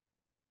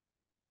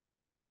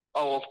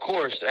 Oh, of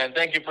course. And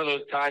thank you for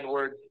those kind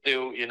words,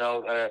 Stu. You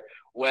know,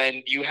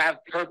 when you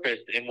have purpose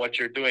in what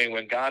you're doing,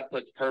 when God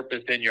puts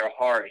purpose in your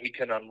heart, he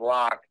can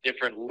unlock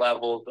different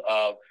levels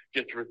of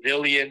just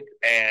resilience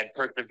and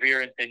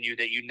perseverance in you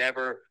that you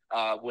never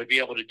would be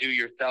able to do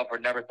yourself or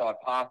never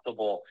thought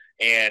possible.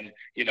 And,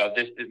 you know,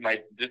 this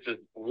is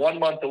 1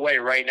 month away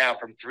right now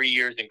from 3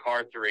 years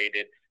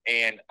incarcerated.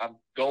 And I'm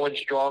going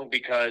strong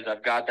because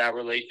I've got that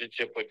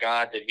relationship with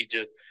God that he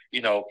just,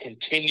 you know,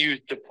 continues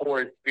to pour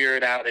his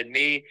spirit out in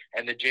me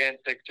and the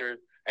J6ers.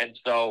 And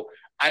so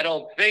I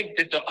don't think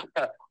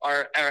that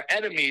our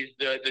enemies,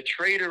 the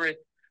traitorous,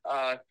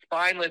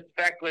 spineless,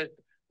 feckless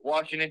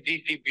Washington,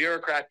 D.C.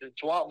 bureaucrats and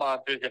swamp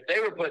monsters, if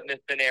they were put in this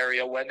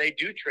scenario when they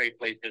do trade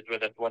places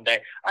with us one day,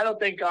 I don't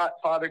think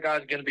Father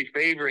God's going to be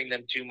favoring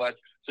them too much.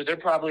 So they're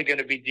probably going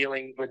to be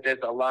dealing with this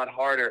a lot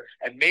harder.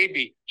 And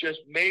maybe, just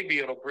maybe,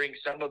 it'll bring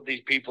some of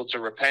these people to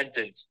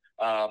repentance.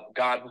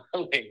 God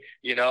willing,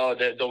 you know,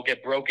 they'll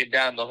get broken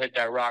down. They'll hit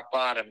that rock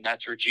bottom. And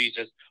that's where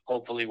Jesus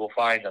hopefully will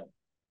find them.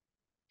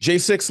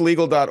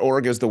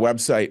 J6legal.org is the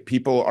website.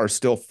 People are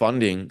still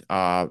funding,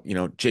 you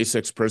know,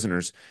 J6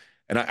 prisoners.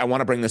 And I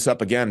want to bring this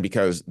up again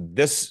because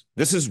this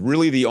is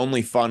really the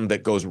only fund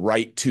that goes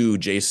right to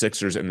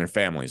J6ers and their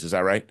families. Is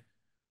that right?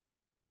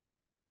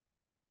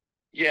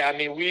 Yeah, I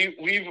mean,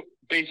 we've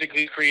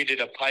basically created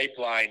a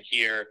pipeline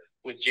here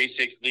with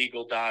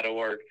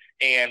J6legal.org.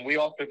 And we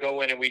also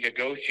go in and we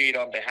negotiate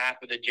on behalf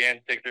of the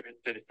J6ers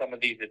to some of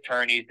these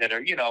attorneys that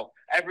are, you know,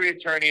 every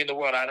attorney in the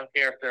world. I don't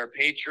care if they're a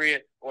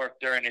patriot or if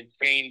they're an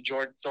insane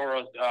George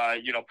Soros,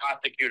 you know,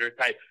 prosecutor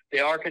type. They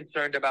are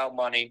concerned about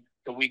money.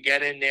 So we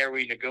get in there,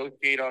 we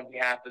negotiate on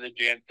behalf of the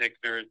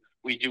J6ers.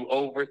 We do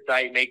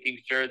oversight, making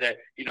sure that,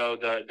 you know,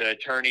 the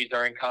attorneys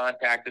are in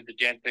contact with the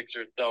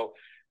J6ers. So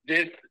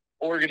this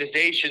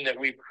organization that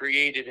we've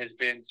created has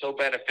been so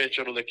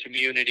beneficial to the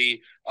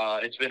community.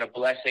 It's been a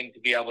blessing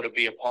to be able to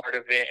be a part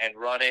of it and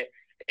run it.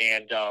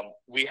 And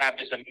we have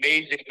this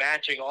amazing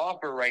matching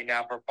offer right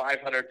now for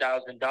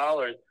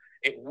 $500,000.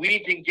 If we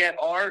can get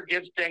our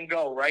Give, Stand,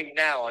 Go right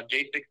now on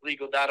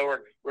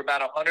J6legal.org, we're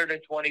about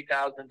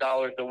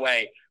 $120,000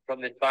 away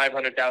from this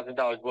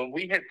 $500,000. When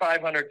we hit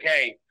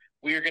 500K,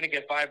 we are going to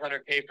get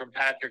 500K from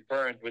Patrick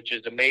Burns, which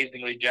is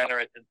amazingly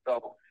generous. And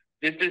so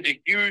this is a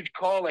huge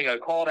calling, a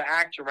call to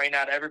action right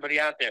now to everybody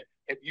out there.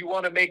 If you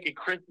want to make a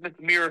Christmas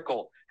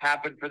miracle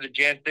happen for the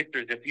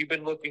J6ers, if you've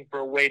been looking for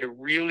a way to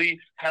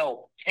really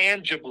help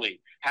tangibly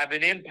have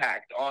an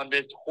impact on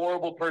this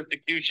horrible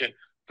persecution,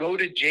 go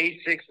to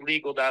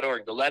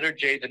J6legal.org, the letter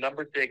J, the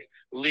number 6,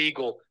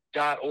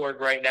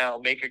 legal.org right now.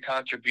 Make a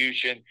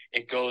contribution.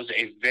 It goes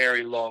a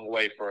very long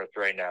way for us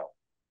right now.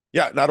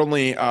 Yeah, not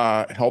only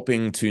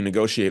helping to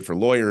negotiate for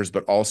lawyers,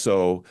 but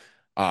also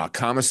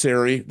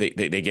commissary.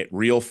 They get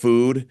real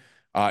food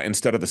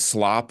instead of the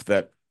slop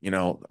that, you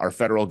know, our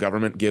federal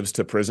government gives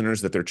to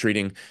prisoners that they're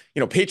treating. You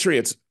know,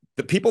 patriots,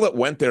 the people that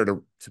went there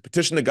to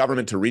petition the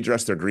government to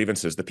redress their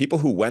grievances, the people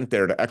who went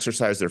there to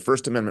exercise their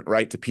First Amendment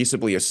right to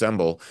peaceably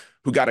assemble,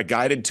 who got a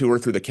guided tour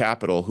through the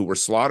Capitol, who were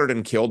slaughtered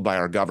and killed by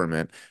our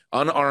government,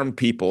 unarmed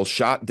people,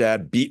 shot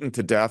dead, beaten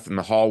to death in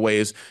the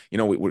hallways. You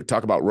know, we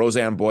talk about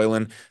Roseanne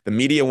Boylan. The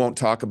media won't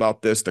talk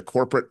about this. The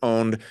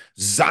corporate-owned,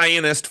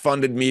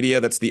 Zionist-funded media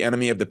that's the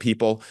enemy of the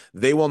people,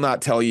 they will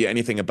not tell you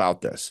anything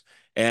about this.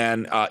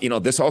 And, you know,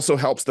 this also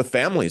helps the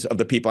families of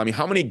the people. I mean,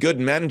 how many good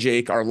men,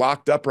 Jake, are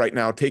locked up right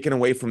now, taken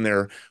away from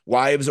their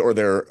wives or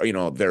their, you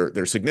know,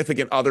 their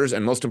significant others,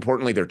 and most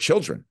importantly, their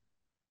children?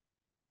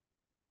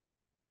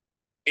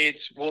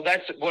 Well,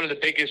 that's one of the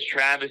biggest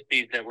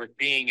travesties that we're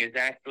seeing is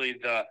actually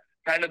the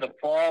kind of the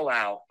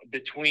fallout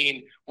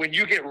between when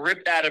you get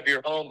ripped out of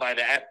your home by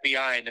the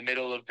FBI in the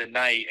middle of the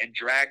night and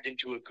dragged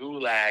into a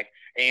gulag,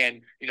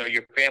 and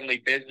your family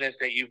business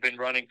that you've been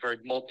running for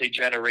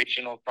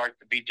multi-generational starts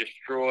to be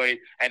destroyed,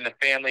 and the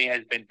family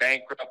has been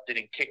bankrupted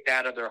and kicked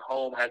out of their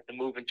home, has to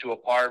move into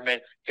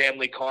apartment,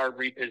 family car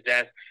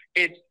repossessed.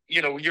 It's,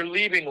 you're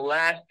leaving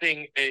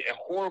lasting,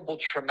 horrible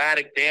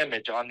traumatic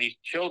damage on these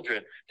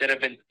children that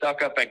have been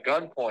stuck up at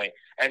gunpoint.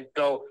 And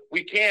so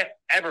we can't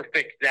ever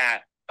fix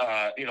that.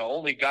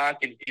 Only God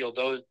can heal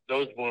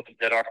those wounds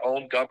that our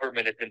own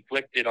government has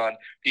inflicted on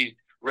these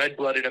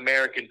red-blooded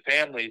American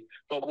families.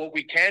 But what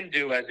we can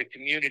do as a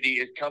community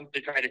is come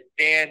to try to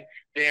stand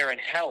there and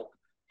help,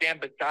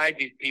 stand beside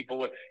these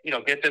people,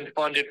 get them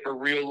funded for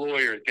real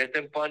lawyers, get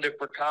them funded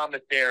for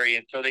commissary,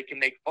 and so they can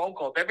make phone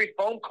calls. Every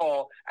phone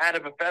call out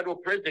of a federal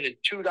prison is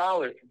 $2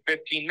 for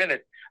 15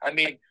 minutes. I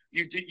mean,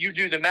 you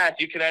do the math,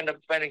 you can end up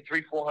spending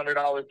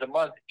 $300-400 a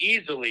month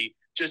easily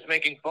just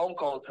making phone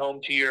calls home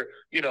to your,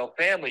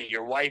 family,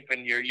 your wife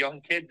and your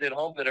young kids at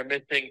home that are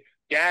missing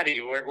daddy.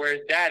 Where's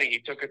daddy? He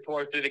took a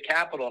tour through the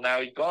Capitol.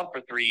 Now he's gone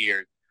for 3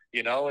 years,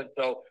 and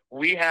so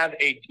we have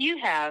You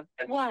have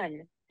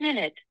 1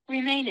 minute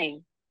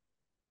remaining.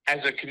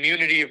 As a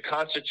community of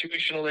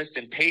constitutionalists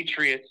and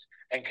patriots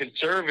and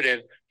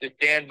conservatives to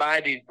stand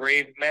by these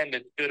brave men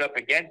that stood up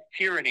against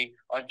tyranny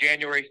on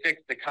January 6th,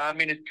 the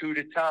communist coup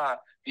d'etat,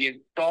 the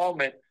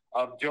installment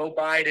of Joe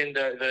Biden,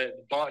 the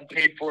bought and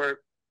paid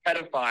for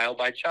pedophile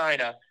by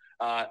China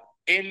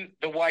in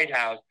the White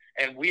House.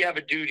 And we have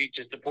a duty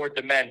to support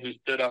the men who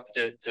stood up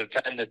to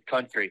defend this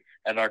country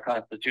and our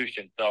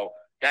Constitution. So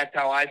that's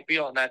how I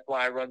feel, and that's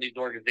why I run these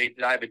organizations.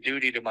 I have a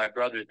duty to my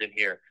brothers in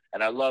here,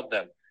 and I love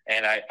them.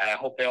 And I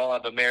hope they all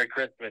have a Merry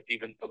Christmas,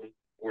 even though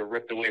we're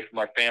ripped away from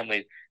our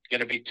families. It's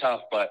going to be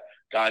tough, but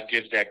God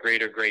gives that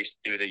greater grace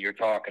to that you're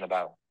talking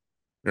about.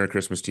 Merry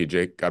Christmas to you,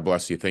 Jake. God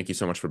bless you. Thank you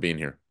so much for being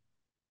here.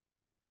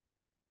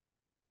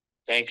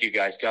 Thank you,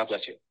 guys. God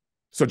bless you.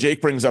 So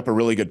Jake brings up a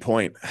really good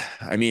point.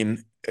 I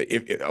mean,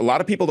 a lot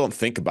of people don't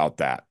think about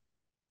that.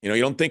 You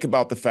don't think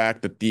about the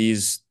fact that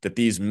these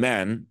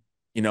men,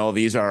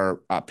 these are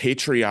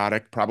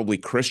patriotic, probably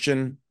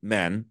Christian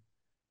men.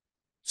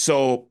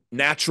 So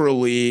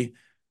naturally,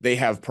 they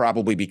have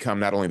probably become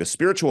not only the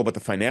spiritual, but the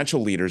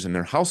financial leaders in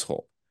their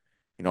household.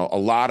 A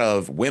lot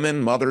of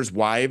women, mothers,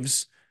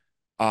 wives,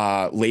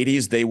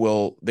 ladies, they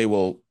will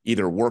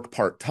either work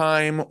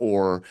part-time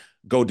or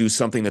go do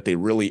something that they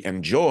really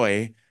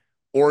enjoy,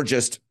 or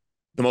just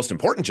the most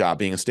important job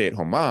being a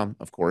stay-at-home mom,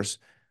 of course,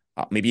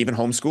 maybe even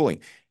homeschooling.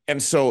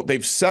 And so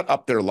they've set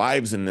up their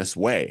lives in this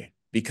way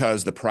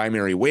because the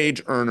primary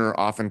wage earner,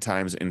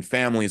 oftentimes in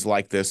families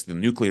like this, the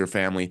nuclear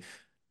family,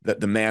 that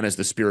the man is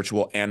the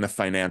spiritual and the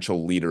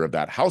financial leader of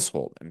that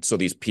household. And so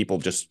these people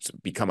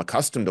just become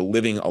accustomed to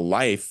living a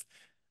life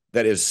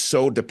that is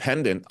so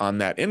dependent on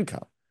that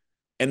income.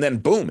 And then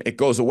boom, it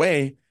goes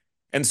away.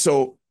 And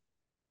so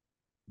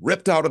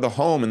ripped out of the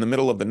home in the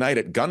middle of the night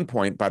at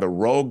gunpoint by the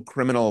rogue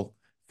criminal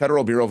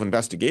Federal Bureau of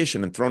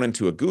Investigation and thrown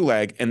into a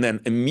gulag. And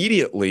then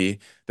immediately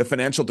the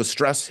financial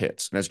distress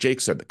hits. And as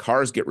Jake said, the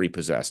cars get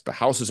repossessed, the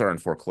houses are in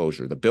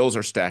foreclosure, the bills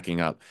are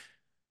stacking up.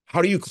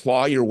 How do you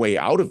claw your way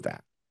out of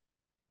that?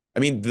 I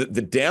mean,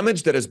 the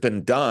damage that has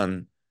been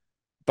done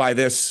by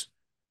this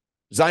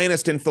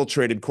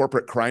Zionist-infiltrated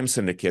corporate crime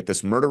syndicate,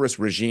 this murderous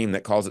regime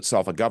that calls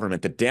itself a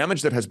government, the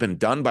damage that has been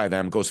done by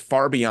them goes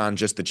far beyond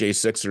just the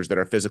J6ers that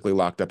are physically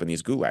locked up in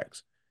these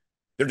gulags.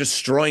 They're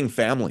destroying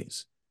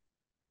families.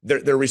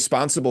 They're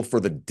responsible for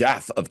the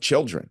death of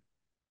children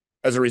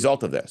as a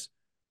result of this.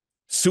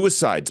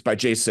 Suicides by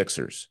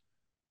J6ers.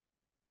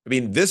 I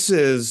mean, this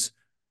is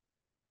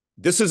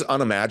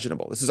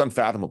unimaginable. This is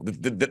unfathomable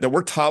that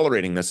we're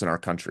tolerating this in our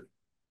country.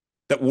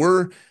 That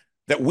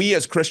we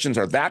as Christians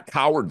are that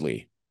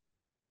cowardly.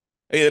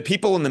 The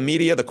people in the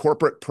media, the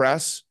corporate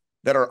press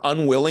that are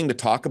unwilling to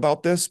talk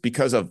about this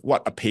because of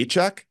what, a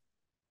paycheck?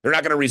 They're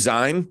not going to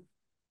resign.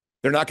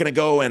 They're not going to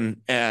go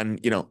and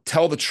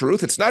tell the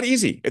truth. It's not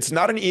easy. It's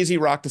not an easy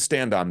rock to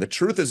stand on. The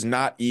truth is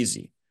not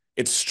easy.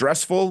 It's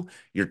stressful.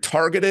 You're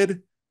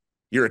targeted.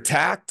 You're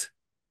attacked.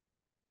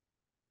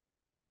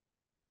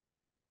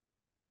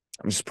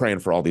 I'm just praying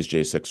for all these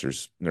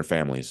J6ers and their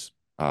families,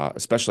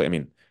 especially, I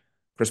mean,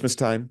 Christmas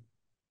time,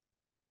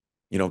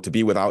 to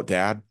be without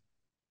dad,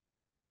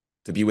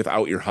 to be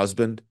without your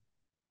husband.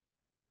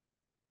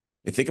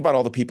 And think about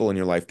all the people in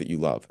your life that you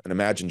love and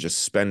imagine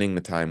just spending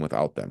the time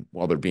without them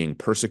while they're being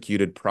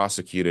persecuted,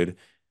 prosecuted,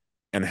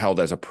 and held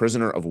as a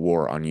prisoner of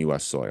war on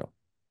U.S. soil.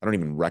 I don't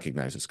even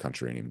recognize this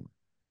country anymore.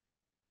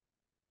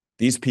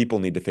 These people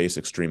need to face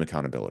extreme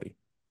accountability.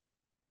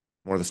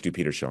 More of the Stu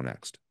Peters Show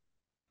next.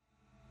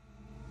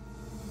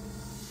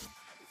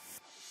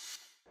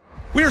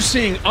 We are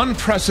seeing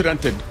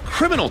unprecedented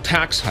criminal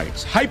tax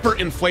hikes,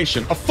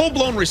 hyperinflation, a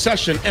full-blown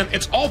recession, and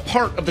it's all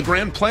part of the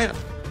grand plan.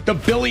 The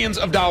billions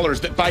of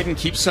dollars that Biden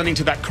keeps sending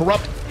to that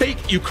corrupt,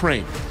 fake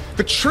Ukraine.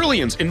 The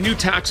trillions in new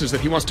taxes that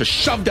he wants to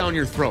shove down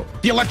your throat.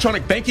 The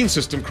electronic banking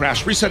system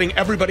crash, resetting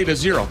everybody to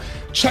zero.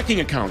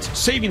 Checking accounts,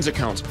 savings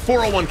accounts,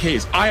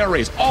 401ks,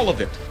 IRAs, all of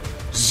it,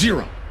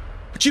 zero.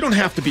 But you don't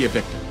have to be a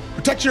victim.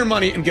 Protect your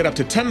money and get up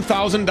to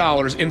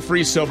 $10,000 in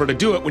free silver to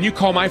do it when you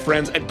call my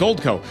friends at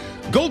Goldco.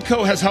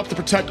 Goldco has helped to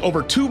protect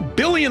over $2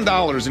 billion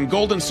in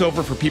gold and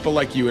silver for people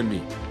like you and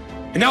me.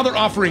 And now they're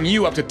offering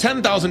you up to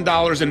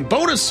 $10,000 in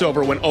bonus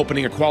silver when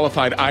opening a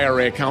qualified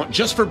IRA account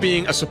just for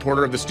being a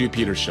supporter of the Stu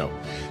Peters Show.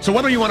 So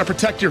whether you want to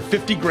protect your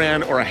 50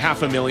 grand or a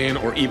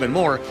 $500,000 or even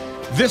more,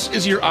 this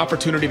is your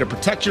opportunity to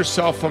protect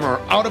yourself from our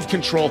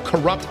out-of-control,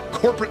 corrupt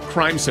corporate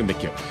crime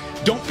syndicate.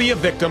 Don't be a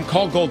victim.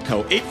 Call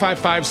Goldco,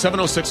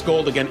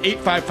 855-706-GOLD. Again,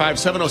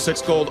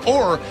 855-706-GOLD,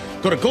 or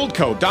go to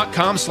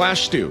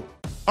goldco.com/Stu.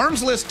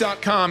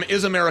 Armslist.com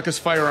is America's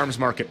firearms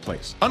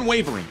marketplace.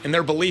 Unwavering in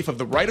their belief of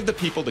the right of the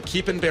people to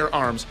keep and bear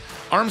arms,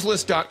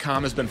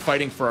 Armslist.com has been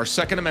fighting for our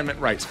Second Amendment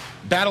rights,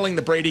 battling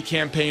the Brady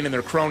campaign and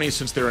their cronies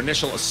since their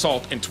initial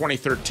assault in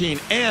 2013,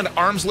 and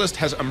Armslist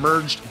has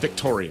emerged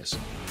victorious.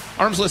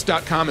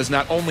 Armslist.com is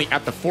not only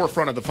at the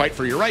forefront of the fight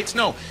for your rights,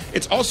 no,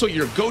 it's also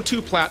your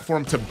go-to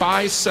platform to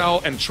buy,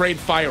 sell, and trade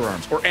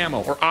firearms or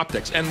ammo or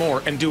optics and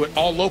more, and do it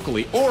all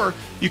locally, or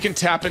you can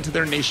tap into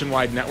their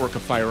nationwide network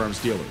of firearms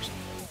dealers.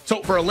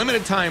 So for a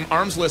limited time,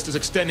 Armslist is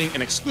extending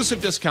an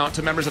exclusive discount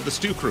to members of the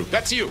Stu Crew.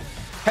 That's you.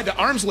 Head to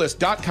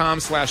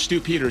armslist.com/Stu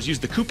Peters. Use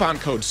the coupon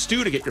code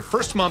STU to get your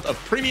first month of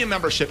premium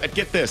membership at,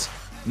 get this,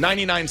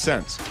 99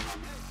 cents.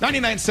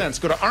 99 cents.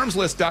 Go to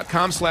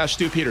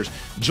armslist.com/Stu Peters.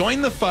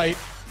 Join the fight.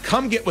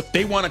 Come get what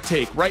they want to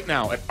take right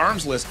now at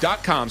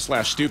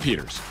armslist.com/Stu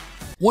Peters.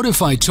 What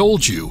if I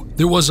told you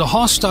there was a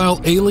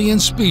hostile alien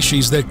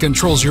species that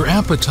controls your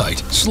appetite,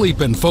 sleep,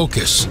 and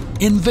focus?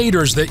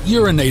 Invaders that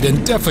urinate and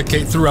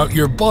defecate throughout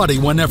your body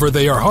whenever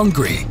they are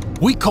hungry.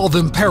 We call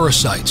them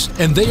parasites,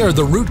 and they are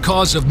the root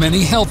cause of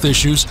many health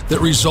issues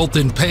that result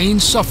in pain,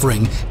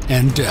 suffering,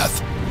 and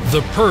death.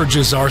 The Purge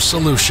is our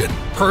solution.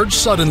 Purge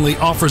Suddenly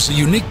offers a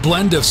unique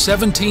blend of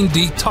 17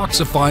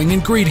 detoxifying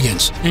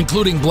ingredients,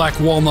 including black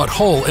walnut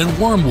hull and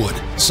wormwood,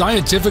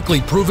 scientifically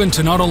proven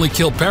to not only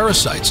kill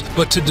parasites,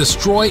 but to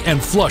destroy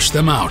and flush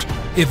them out.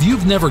 If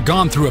you've never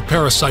gone through a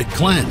parasite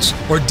cleanse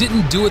or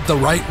didn't do it the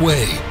right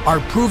way, our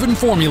proven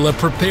formula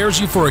prepares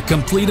you for a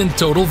complete and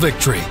total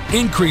victory.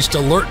 Increased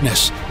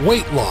alertness,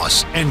 weight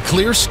loss, and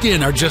clear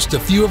skin are just a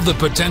few of the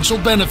potential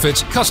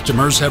benefits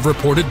customers have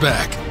reported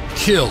back.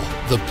 Kill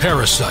the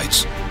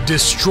parasites,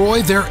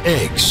 destroy their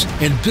eggs,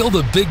 and build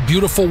a big,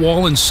 beautiful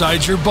wall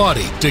inside your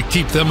body to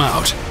keep them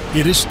out.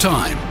 It is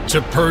time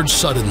to purge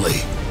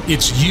suddenly.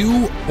 It's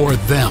you or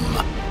them.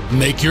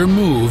 Make your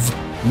move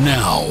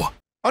now.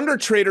 Under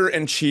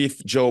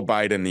Traitor-in-Chief Joe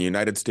Biden, the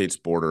United States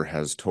border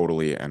has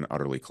totally and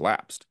utterly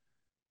collapsed.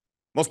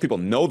 Most people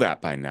know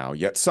that by now,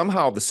 yet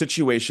somehow the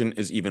situation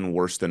is even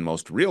worse than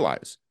most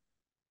realize.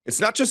 It's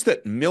not just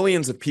that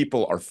millions of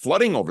people are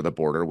flooding over the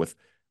border with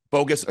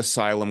bogus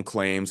asylum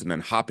claims and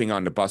then hopping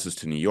onto buses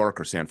to New York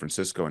or San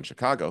Francisco and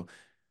Chicago.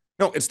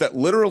 No, it's that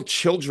literal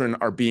children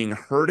are being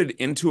herded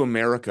into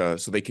America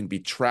so they can be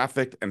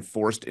trafficked and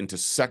forced into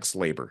sex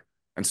labor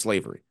and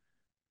slavery.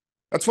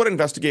 That's what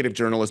investigative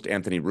journalist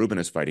Anthony Rubin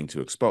is fighting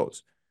to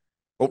expose.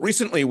 Well,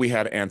 recently we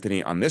had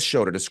Anthony on this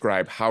show to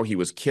describe how he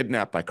was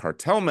kidnapped by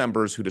cartel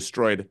members who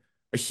destroyed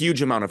a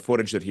huge amount of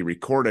footage that he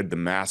recorded the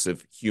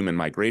massive human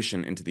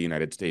migration into the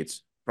United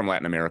States from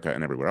Latin America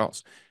and everywhere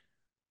else.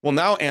 Well,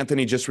 now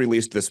Anthony just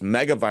released this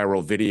mega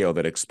viral video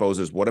that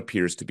exposes what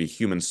appears to be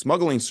human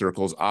smuggling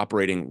circles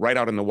operating right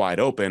out in the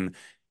wide open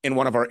in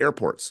one of our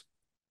airports.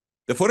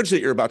 The footage that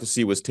you're about to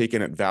see was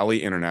taken at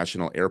Valley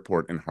International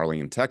Airport in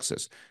Harlingen,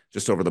 Texas,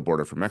 just over the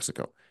border from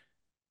Mexico.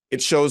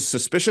 It shows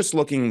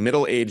suspicious-looking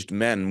middle-aged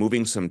men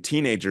moving some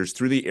teenagers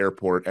through the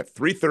airport at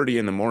 3:30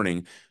 in the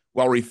morning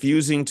while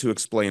refusing to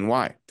explain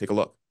why. Take a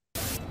look.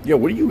 Yo,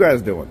 what are you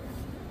guys doing?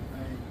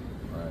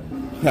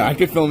 Yeah, I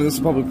could film in this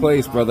public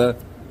place, brother.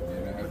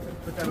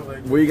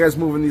 Where are you guys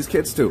moving these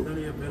kids to?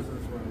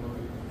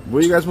 Where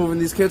are you guys moving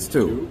these kids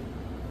to?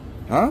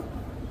 Huh?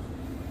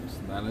 It's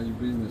none of your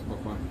business,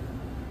 Papa.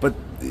 But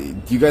do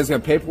you guys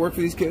got paperwork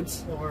for these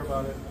kids? Don't worry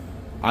about it.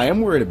 I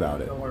am worried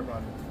about it. Don't worry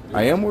about it.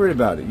 I am worried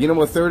about it. You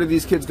know, a third of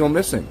these kids go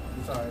missing.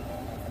 I'm sorry.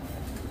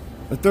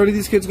 A third of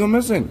these kids go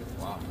missing.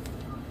 Wow.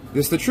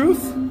 It's the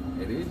truth.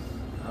 It is?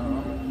 I don't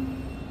know.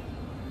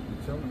 You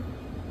tell me.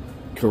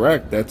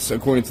 Correct. That's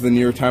according to the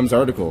New York Times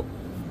article.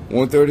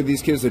 1/3 of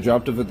these kids that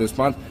dropped off at this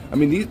pond. I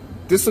mean, these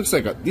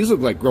look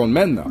like grown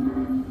men, though.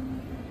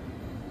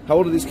 How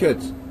old are these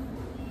kids?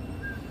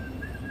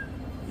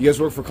 You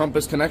guys work for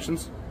Compass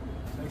Connections?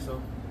 Say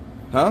so.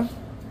 Huh?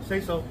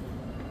 Say so.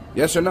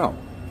 Yes or no?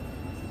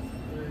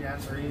 You didn't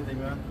answer anything,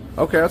 man.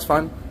 Okay, that's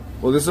fine.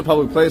 Well, this is a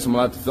public place. I'm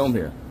allowed to film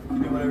here. You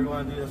do whatever you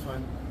want to do, that's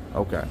fine.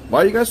 Okay.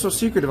 Why are you guys so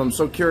secretive? I'm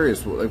so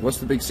curious. Like, what's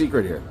the big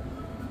secret here?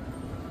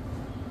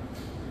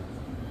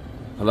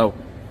 Hello?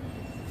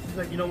 She's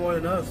like, you know more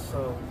than us,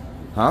 so...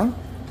 Huh?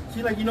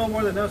 She's like, you know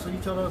more than us, so you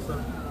tell us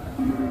so.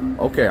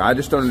 Okay, I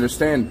just don't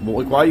understand. Well,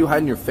 like, why are you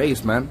hiding your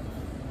face, man?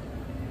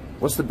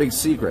 What's the big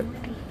secret?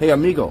 Hey,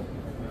 amigo.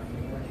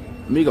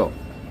 Amigo.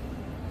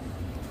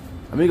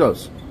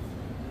 Amigos.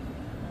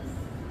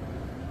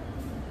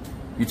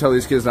 You tell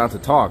these kids not to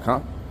talk,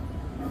 huh?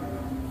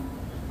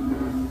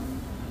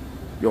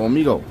 Yo,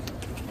 amigo.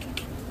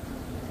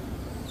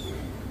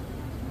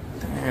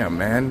 Damn,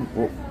 man.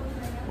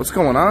 What's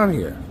going on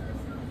here?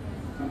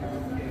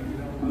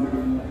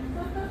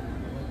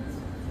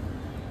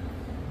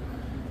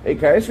 Hey,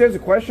 can I ask you guys a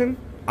question?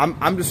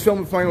 I'm just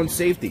filming for my own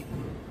safety.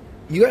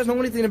 You guys know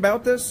anything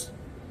about this?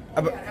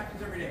 Yeah, it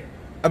happens every day.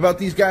 About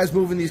these guys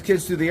moving these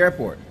kids through the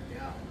airport?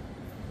 Yeah.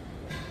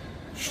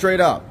 Straight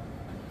up.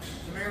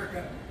 It's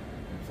America.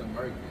 It's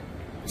America.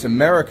 It's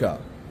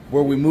America,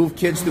 where we move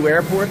kids through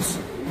airports.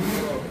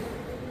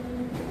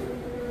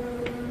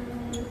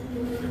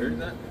 You heard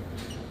that?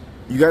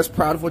 You guys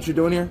proud of what you're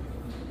doing here?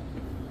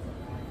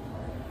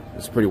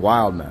 It's pretty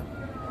wild, man.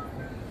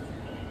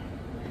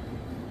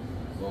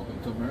 Welcome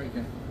to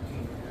America.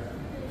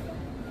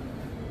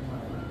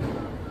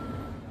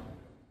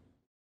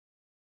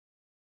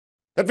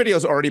 That video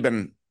has already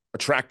been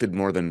attracted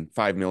more than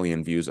 5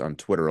 million views on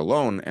Twitter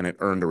alone, and it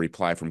earned a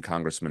reply from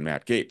Congressman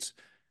Matt Gaetz.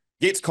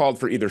 Gaetz called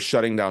for either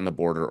shutting down the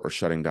border or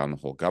shutting down the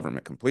whole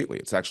government completely.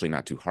 It's actually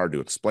not too hard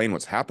to explain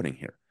what's happening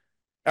here.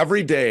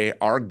 Every day,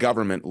 our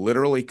government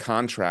literally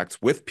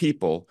contracts with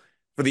people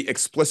for the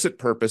explicit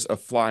purpose of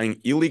flying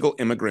illegal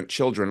immigrant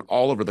children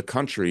all over the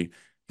country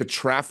to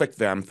traffic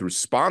them through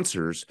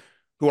sponsors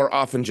who are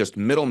often just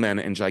middlemen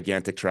in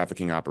gigantic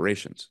trafficking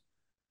operations.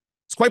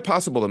 It's quite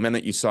possible the men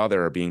that you saw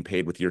there are being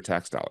paid with your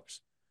tax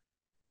dollars.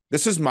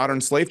 This is modern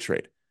slave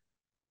trade.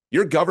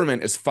 Your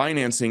government is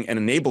financing and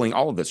enabling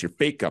all of this, your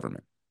fake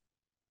government.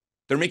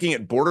 They're making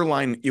it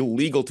borderline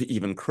illegal to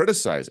even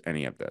criticize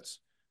any of this.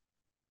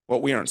 Well,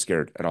 we aren't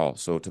scared at all.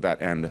 So to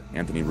that end,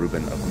 Anthony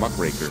Rubin of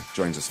Muckraker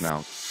joins us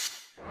now.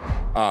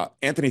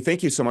 Anthony,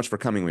 thank you so much for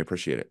coming. We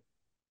appreciate it.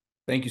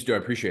 Thank you, Stu. I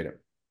appreciate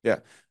it. Yeah.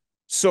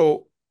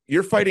 So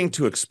you're fighting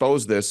to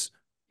expose this.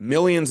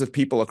 Millions of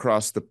people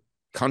across the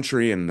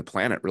country and the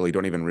planet really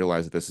don't even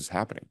realize that this is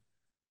happening.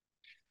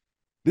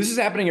 This is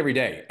happening every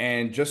day.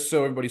 And just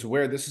so everybody's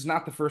aware, this is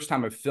not the first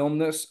time I've filmed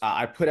this.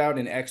 I put out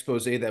an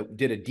expose that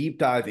did a deep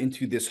dive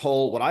into this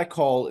whole, what I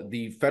call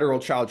the federal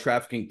child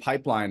trafficking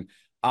pipeline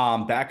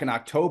back in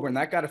October, and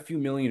that got a few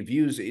million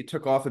views. It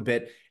took off a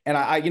bit. And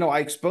I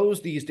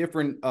exposed these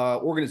different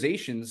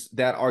organizations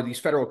that are these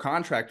federal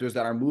contractors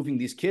that are moving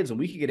these kids, and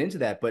we could get into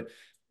that. But,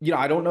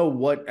 I don't know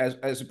what,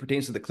 as it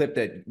pertains to the clip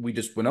that we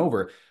just went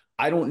over,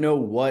 I don't know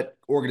what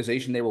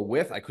organization they were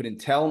with. I couldn't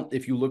tell.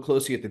 If you look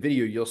closely at the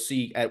video, you'll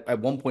see at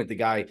one point the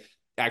guy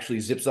actually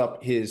zips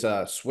up his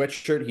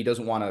sweatshirt. He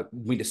doesn't want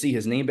me to see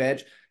his name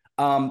badge.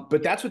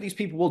 But that's what these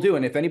people will do.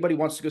 And if anybody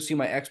wants to go see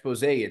my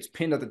expose, it's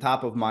pinned at the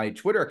top of my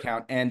Twitter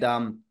account. And,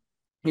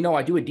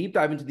 I do a deep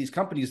dive into these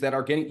companies that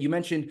are getting, you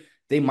mentioned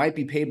they might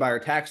be paid by our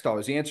tax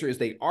dollars. The answer is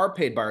they are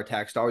paid by our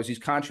tax dollars. These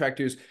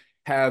contractors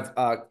have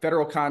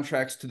federal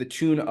contracts to the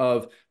tune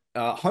of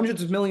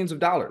hundreds of millions of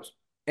dollars.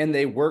 And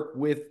they work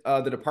with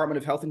the Department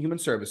of Health and Human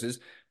Services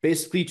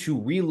basically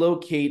to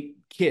relocate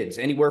kids,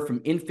 anywhere from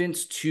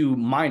infants to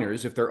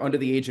minors, if they're under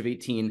the age of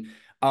 18,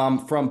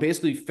 from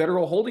basically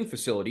federal holding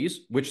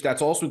facilities, which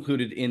that's also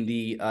included in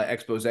the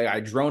expose. I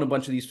drone a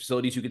bunch of these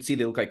facilities. You can see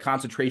they look like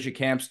concentration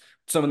camps.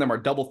 Some of them are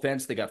double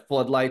fenced. They got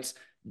floodlights.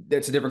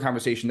 That's a different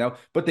conversation, though.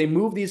 But they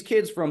move these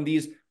kids from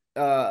these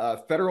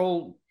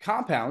federal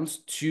compounds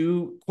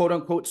to quote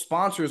unquote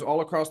sponsors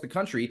all across the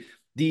country.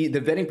 The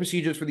vetting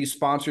procedures for these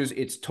sponsors,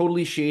 it's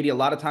totally shady. A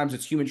lot of times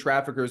it's human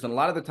traffickers. And a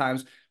lot of the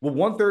times,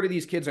 1/3 of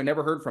these kids are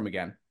never heard from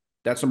again.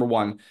 That's number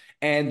one.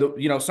 And,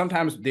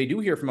 sometimes they do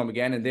hear from them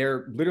again, and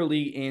they're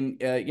literally in,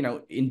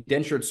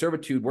 indentured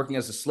servitude working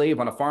as a slave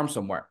on a farm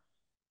somewhere.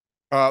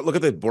 Look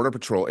at the Border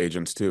Patrol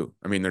agents, too.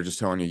 I mean, they're just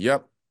telling you,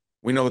 yep,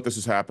 we know that this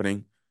is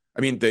happening. I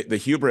mean, the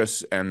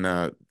hubris and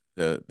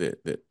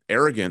the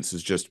arrogance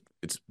is just,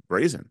 it's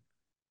brazen.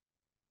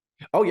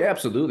 Oh yeah,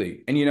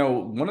 absolutely. And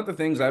one of the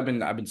things I've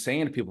been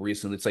saying to people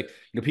recently, it's like,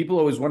 people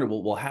always wonder,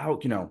 well, how,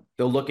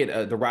 they'll look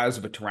at the rise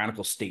of a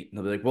tyrannical state and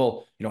they'll be like,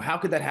 well, how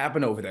could that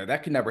happen over there?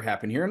 That could never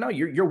happen here. No,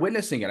 you're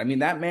witnessing it. I mean,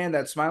 that man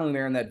that's smiling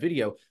there in that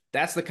video,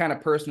 that's the kind of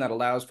person that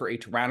allows for a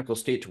tyrannical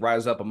state to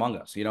rise up among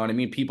us. You know what I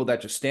mean? People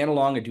that just stand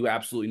along and do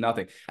absolutely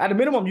nothing. At a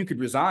minimum, you could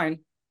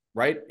resign,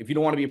 right? If you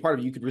don't want to be a part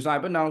of it, you could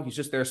resign. But no, he's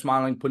just there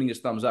smiling, putting his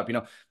thumbs up.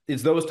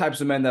 It's those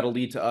types of men that'll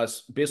lead to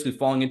us basically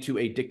falling into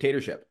a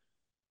dictatorship.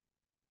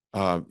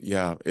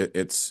 Yeah,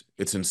 it's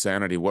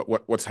insanity.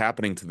 What's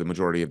happening to the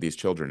majority of these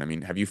children? I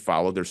mean, have you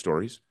followed their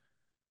stories?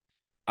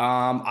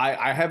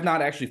 I have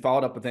not actually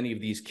followed up with any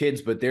of these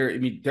kids, but there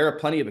are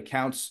plenty of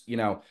accounts.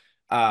 You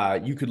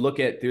could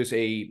look at, there's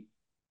a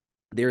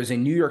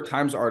New York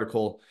Times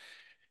article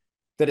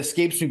that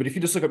escapes me, but if you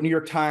just look up New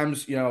York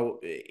Times,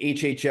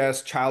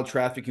 HHS child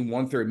trafficking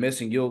 1/3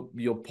 missing,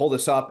 you'll pull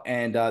this up,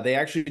 and they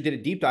actually did a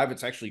deep dive.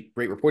 It's actually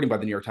great reporting by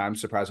the New York Times.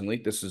 Surprisingly,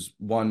 this is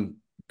one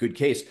good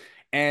case.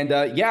 And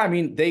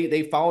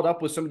they followed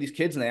up with some of these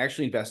kids, and they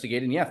actually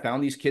investigated and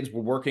found these kids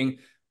were working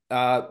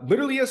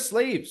literally as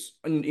slaves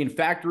in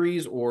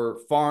factories or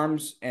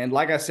farms. And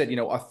like I said,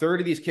 1/3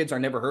 of these kids are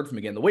never heard from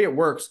again. The way it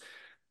works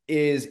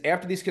is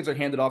after these kids are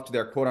handed off to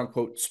their quote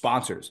unquote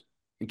sponsors.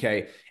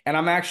 Okay. And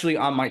I'm actually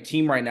on my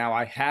team right now.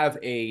 I have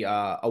a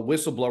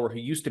whistleblower who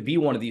used to be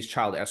one of these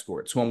child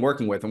escorts who I'm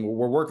working with. And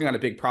we're working on a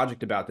big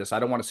project about this. I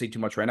don't want to say too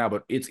much right now,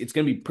 but it's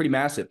going to be pretty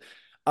massive.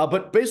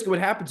 But basically what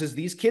happens is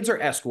these kids are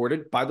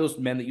escorted by those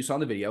men that you saw in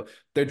the video.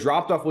 They're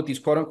dropped off with these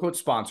quote unquote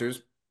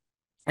sponsors.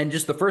 And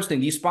just the first thing,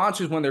 these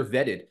sponsors, when they're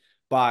vetted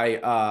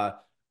by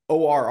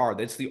ORR,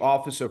 that's the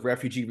Office of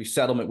Refugee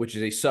Resettlement, which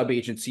is a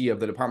sub-agency of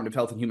the Department of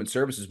Health and Human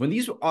Services. When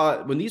these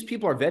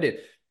people are vetted,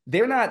 they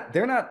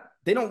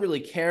don't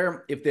really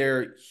care if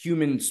they're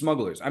human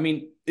smugglers. I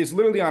mean, it's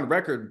literally on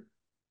record.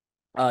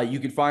 You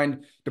can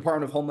find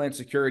Department of Homeland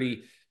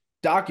Security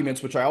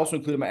documents, which I also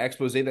include in my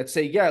expose, that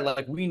say, yeah,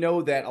 like we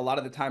know that a lot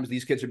of the times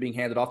these kids are being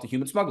handed off to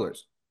human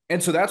smugglers.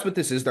 And so that's what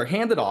this is. They're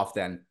handed off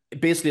then,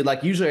 basically,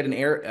 like usually at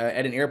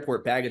an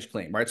airport baggage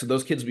claim, right? So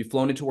those kids will be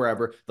flown into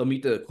wherever. They'll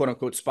meet the quote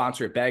unquote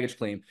sponsor at baggage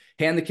claim,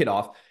 hand the kid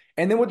off.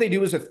 And then what they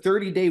do is a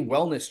 30-day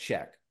wellness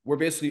check where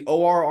basically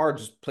ORR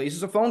just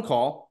places a phone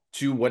call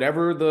to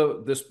whatever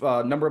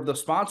the number of the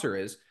sponsor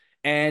is.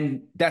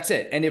 And that's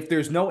it. And if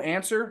there's no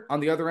answer on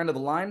the other end of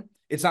the line,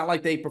 it's not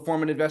like they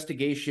perform an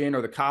investigation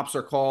or the cops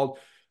are called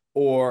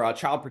or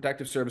Child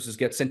Protective Services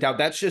get sent out.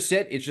 That's just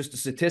it. It's just a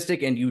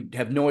statistic, and you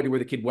have no idea where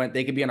the kid went.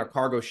 They could be on a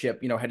cargo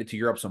ship, headed to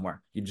Europe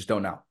somewhere. You just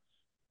don't know.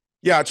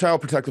 Yeah,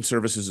 Child Protective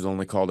Services is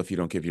only called if you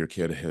don't give your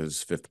kid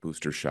his 5th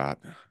booster shot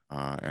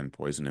and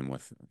poison him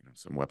with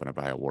some weapon of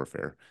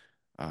biowarfare.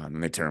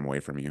 And they tear him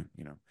away from you,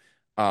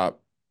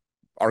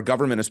 Our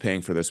government is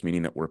paying for this,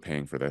 meaning that we're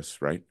paying for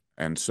this, right?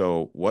 And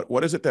so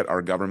what is it that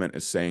our government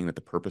is saying that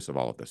the purpose of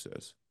all of this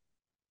is?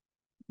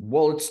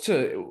 Well,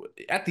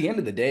 at the end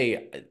of the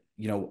day,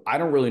 I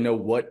don't really know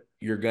what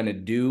you're going to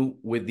do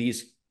with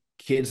these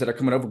kids that are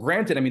coming over.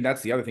 Granted, I mean,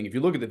 that's the other thing. If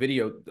you look at the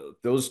video,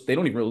 they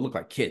don't even really look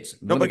like kids.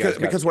 No,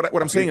 because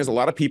what I'm saying is a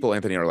lot of people,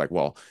 Anthony, are like,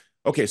 well,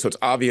 okay, so it's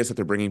obvious that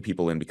they're bringing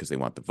people in because they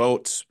want the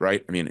votes,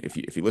 right? I mean, if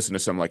you listen to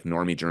some like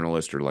normie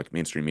journalist or like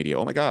mainstream media,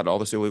 oh my God, all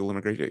this illegal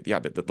immigration. Yeah,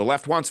 the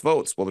left wants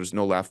votes. Well, there's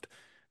no left.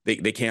 They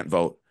can't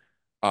vote.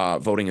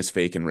 Voting is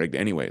fake and rigged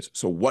anyways.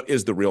 So what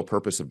is the real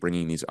purpose of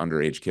bringing these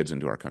underage kids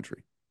into our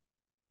country?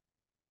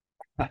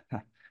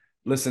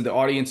 Listen, the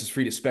audience is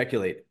free to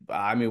speculate.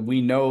 I mean,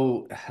 we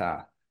know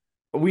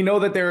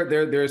that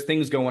there's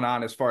things going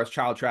on as far as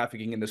child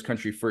trafficking in this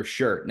country for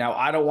sure. Now,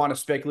 I don't want to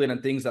speculate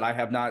on things that I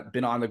have not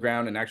been on the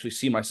ground and actually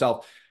see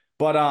myself.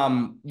 But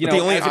the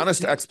only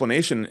honest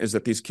explanation is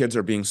that these kids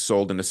are being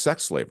sold into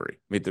sex slavery.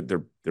 I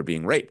mean, they're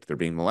being raped, they're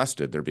being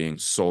molested, they're being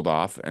sold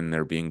off, and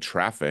they're being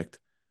trafficked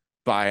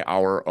by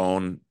our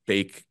own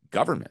fake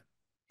government.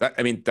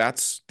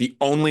 That's the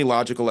only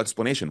logical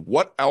explanation.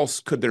 What else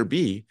could there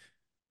be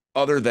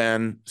other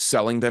than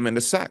selling them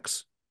into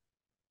sex?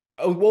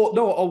 Well,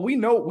 no, we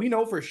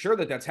know for sure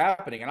that that's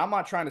happening. And I'm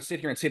not trying to sit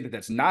here and say that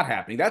that's not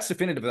happening. That's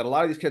definitive that a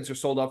lot of these kids are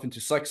sold off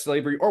into sex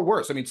slavery or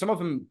worse. I mean, some of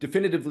them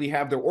definitively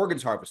have their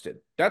organs harvested.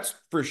 That's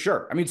for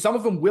sure. I mean, some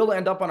of them will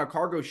end up on a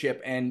cargo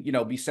ship and,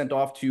 be sent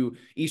off to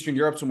Eastern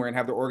Europe somewhere and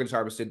have their organs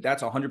harvested.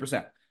 That's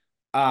 100%.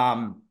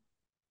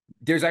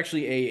 There's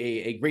actually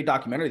a great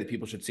documentary that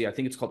people should see. I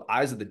think it's called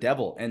Eyes of the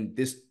Devil. And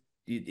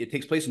it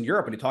takes place in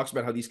Europe, and it talks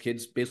about how these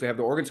kids basically have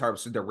their organs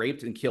harvested. They're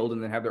raped and killed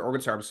and then have their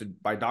organs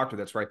harvested by a doctor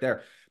that's right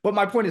there. But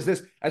my point is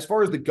this, as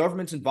far as the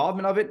government's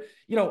involvement of it,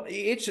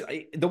 it's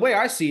the way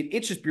I see it,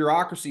 it's just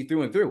bureaucracy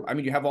through and through. I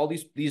mean, you have all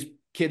these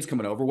kids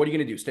coming over. What are you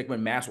going to do? Stick them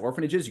in mass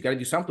orphanages? You got to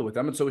do something with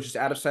them. And so it's just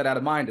out of sight, out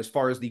of mind as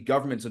far as the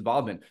government's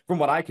involvement from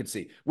what I could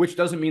see, which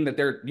doesn't mean that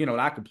they're,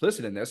 not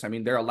complicit in this. I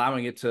mean, they're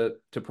allowing it to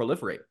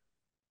proliferate.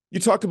 You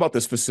talked about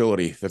this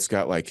facility that's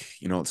got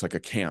it's like a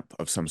camp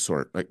of some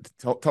sort. Like,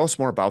 tell us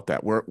more about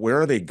that.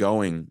 Where are they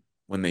going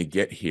when they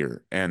get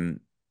here, and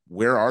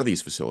where are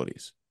these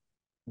facilities?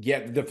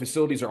 Yeah, the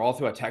facilities are all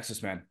throughout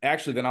Texas, man.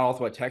 Actually, they're not all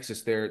throughout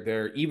Texas.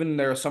 There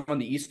are some on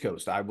the East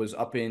Coast. I was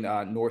up in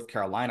North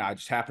Carolina. I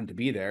just happened to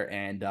be there,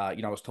 and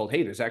I was told,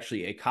 hey, there's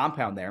actually a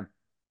compound there.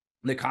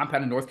 The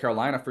compound in North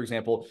Carolina, for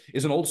example,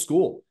 is an old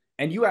school,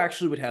 and you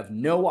actually would have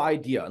no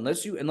idea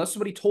unless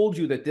somebody told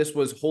you that this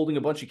was holding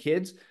a bunch of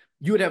kids.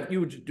 You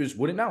just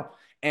wouldn't know.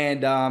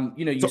 And,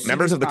 so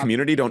members of the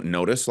community don't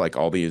notice like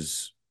all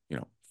these,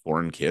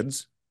 foreign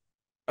kids.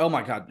 Oh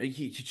my God.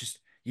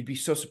 You'd be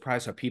so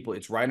surprised how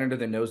it's right under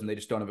their nose and they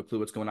just don't have a clue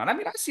what's going on. I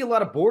mean, I see a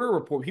lot of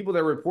people that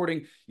are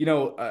reporting,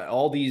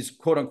 all these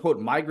quote unquote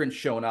migrants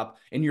showing up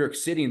in New York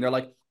City. And they're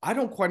like, I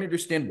don't quite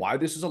understand why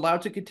this is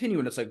allowed to continue.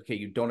 And it's like, okay,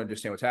 you don't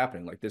understand what's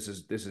happening. Like this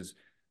is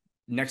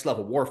next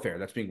level warfare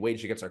that's being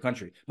waged against our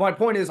country. My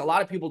point is a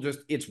lot of people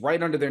it's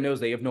right under their nose.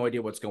 They have no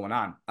idea what's going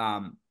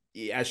on.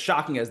 As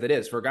shocking as that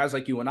is for guys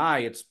like you and I,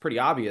 it's pretty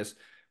obvious.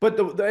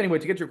 But anyway,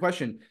 to get to your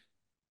question,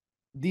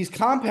 these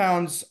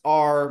compounds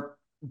are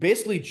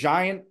basically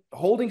giant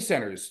holding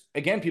centers.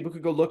 Again, people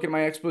could go look at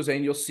my expose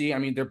and you'll see, I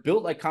mean, they're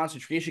built like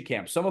concentration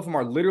camps. Some of them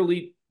are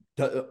literally,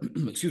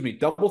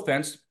 double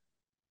fenced,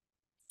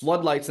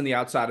 floodlights on the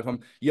outside of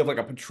them. You have like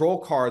a patrol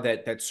car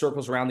that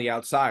circles around the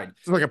outside.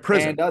 It's like a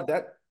prison.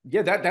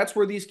 And that's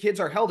where these kids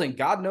are held, and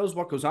God knows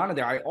what goes on in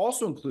there. I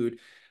also include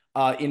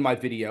in my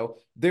video,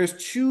 there's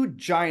 2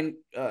 giant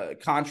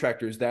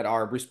contractors that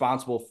are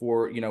responsible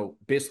for,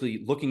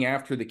 basically looking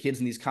after the kids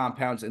in these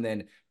compounds and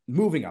then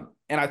moving them.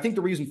 And I think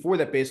the reason for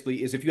that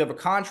basically is if you have a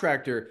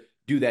contractor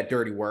do that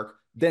dirty work,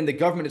 then the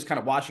government is kind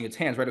of washing its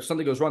hands, right? If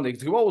something goes wrong, they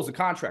go, oh, it was the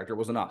contractor, it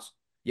wasn't us.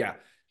 Yeah.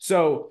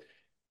 So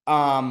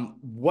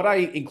what I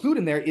include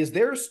in there is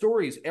there are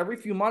stories every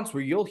few months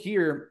where you'll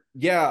hear,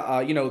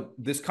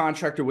 this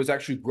contractor was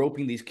actually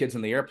groping these kids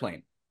in the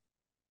airplane.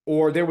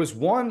 Or there was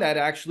one that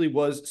actually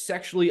was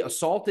sexually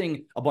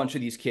assaulting a bunch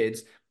of these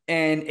kids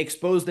and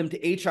exposed them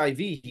to HIV.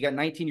 He got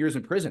 19 years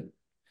in prison,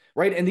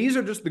 right? And these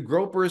are just the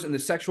gropers and the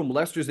sexual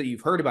molesters that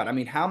you've heard about. I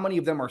mean, how many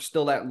of them are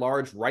still at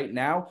large right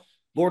now?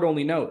 Lord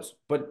only knows.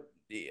 But,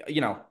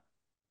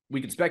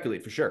 we can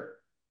speculate for sure.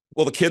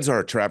 Well, the kids are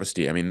a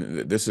travesty. I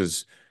mean, this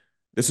is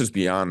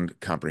beyond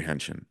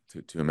comprehension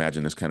to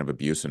imagine this kind of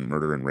abuse and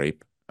murder and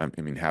rape. I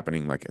mean,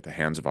 happening like at the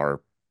hands of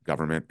our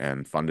government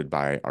and funded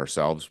by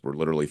ourselves. We're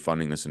literally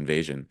funding this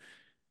invasion.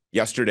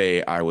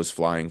 Yesterday, I was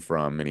flying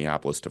from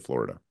Minneapolis to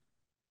Florida.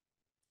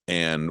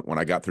 And when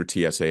I got through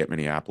TSA at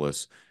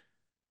Minneapolis,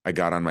 I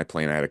got on my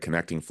plane. I had a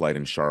connecting flight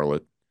in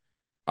Charlotte.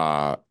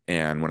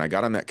 And when I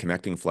got on that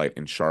connecting flight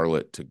in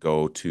Charlotte to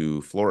go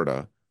to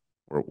Florida,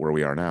 where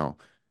we are now,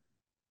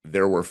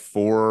 there were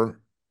 4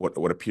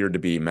 what appeared to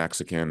be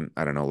Mexican,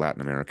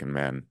 Latin American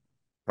men,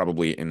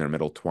 probably in their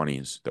middle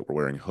 20s, that were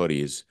wearing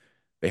hoodies.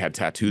 They had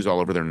tattoos all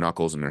over their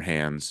knuckles and their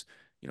hands,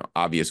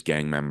 obvious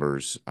gang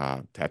members,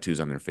 tattoos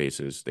on their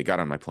faces. They got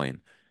on my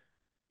plane.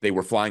 They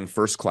were flying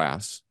first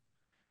class,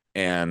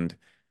 and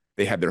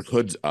they had their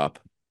hoods up,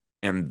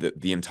 and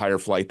the entire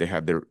flight, they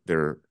had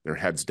their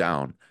heads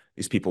down.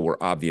 These people were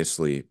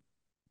obviously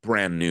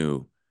brand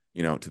new,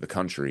 to the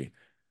country.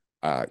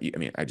 I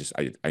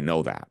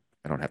know that.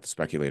 I don't have to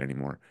speculate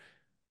anymore.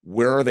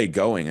 Where are they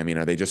going? I mean,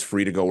 are they just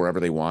free to go wherever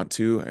they want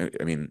to?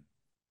 I mean,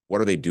 what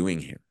are they doing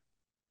here?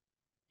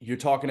 You're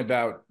talking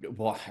about,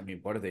 what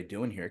are they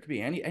doing here? It could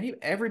be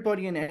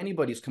everybody and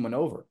anybody's coming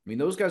over. I mean,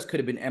 those guys could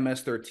have been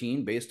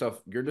MS-13 based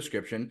off your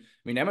description. I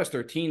mean,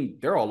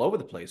 MS-13, they're all over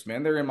the place,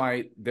 man.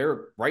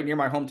 They're right near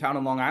my hometown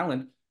in Long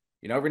Island.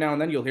 Every now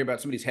and then you'll hear about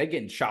somebody's head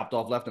getting chopped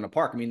off left in a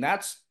park. I mean,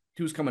 that's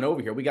who's coming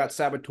over here. We got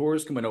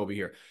saboteurs coming over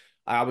here.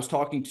 I was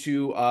talking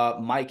to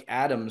Mike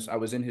Adams. I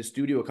was in his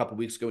studio a couple of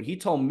weeks ago, and he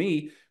told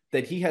me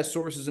that he has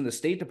sources in the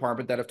State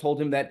Department that have told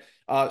him that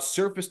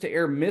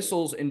surface-to-air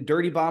missiles and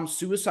dirty bomb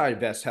suicide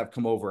vests have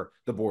come over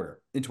the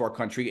border into our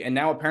country. And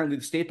now apparently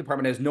the State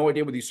Department has no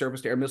idea where these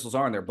surface-to-air missiles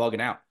are, and they're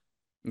bugging out.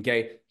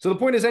 Okay? So the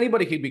point is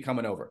anybody could be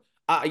coming over.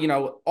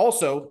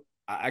 Also,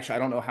 actually, I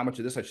don't know how much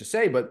of this I should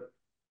say, but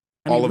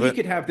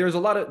there's a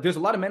lot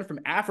of men from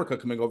Africa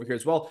coming over here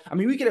as well. I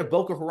mean, we could have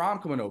Boko Haram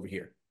coming over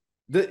here.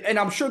 And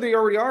I'm sure they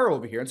already are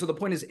over here. And so the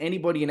point is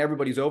anybody and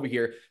everybody's over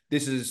here.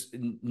 This is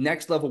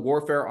next level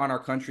warfare on our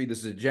country. This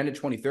is Agenda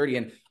 2030.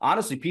 And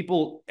honestly,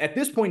 people at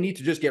this point need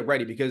to just get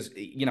ready because,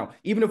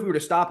 even if we were to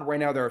stop it right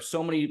now, there are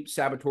so many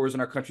saboteurs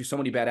in our country, so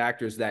many bad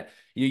actors that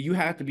you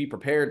have to be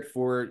prepared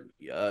for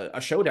a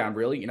showdown,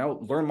 really.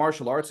 Learn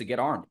martial arts and get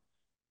armed.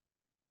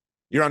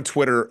 You're on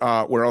Twitter.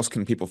 Where else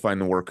can people find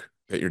the work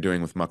that you're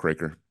doing with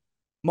Muckraker?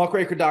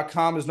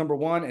 Muckraker.com is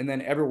 #1, and then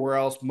everywhere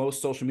else,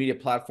 most social media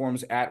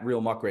platforms at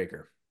Real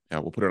Muckraker. Yeah,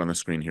 we'll put it on the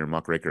screen here,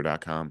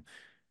 muckraker.com.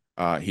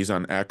 He's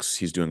on X.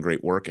 He's doing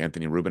great work.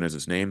 Anthony Rubin is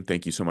his name.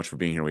 Thank you so much for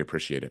being here. We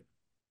appreciate it.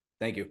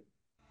 Thank you.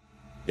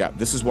 Yeah,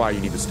 this is why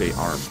you need to stay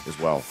armed as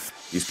well.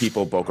 These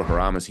people, Boko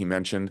Haram, as he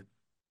mentioned,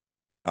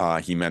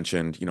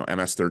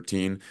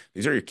 MS-13.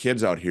 These are your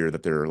kids out here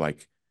that they're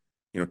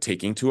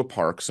taking to a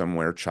park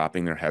somewhere,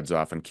 chopping their heads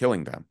off and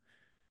killing them.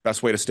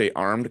 Best way to stay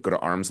armed, go to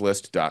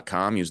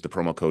armslist.com, use the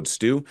promo code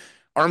STU.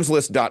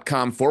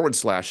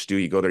 Armslist.com/STU.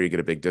 You go there, you get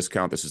a big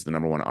discount. This is the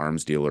 #1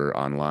 arms dealer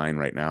online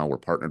right now. We're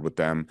partnered with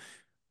them.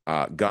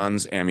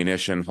 Guns,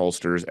 ammunition,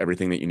 holsters,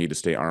 everything that you need to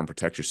stay armed,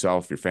 protect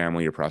yourself, your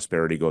family, your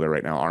prosperity. Go there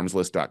right now.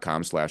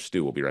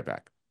 Armslist.com/STU. We'll be right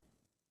back.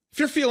 If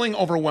you're feeling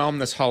overwhelmed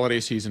this holiday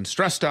season,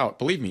 stressed out,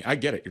 believe me, I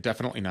get it. You're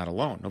definitely not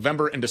alone.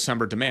 November and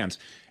December demands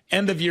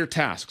end-of-year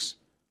tasks,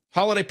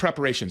 holiday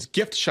preparations,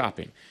 gift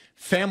shopping,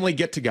 family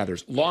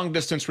get-togethers,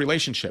 long-distance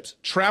relationships,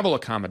 travel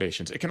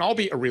accommodations. It can all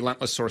be a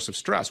relentless source of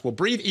stress. Well,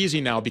 breathe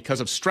easy now because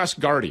of Stress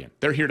Guardian.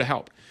 They're here to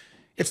help.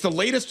 It's the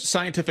latest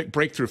scientific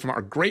breakthrough from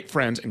our great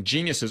friends and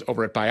geniuses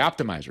over at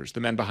Bioptimizers, the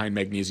men behind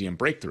Magnesium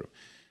Breakthrough.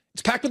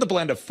 It's packed with a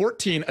blend of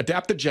 14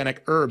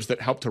 adaptogenic herbs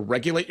that help to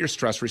regulate your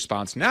stress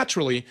response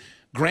naturally,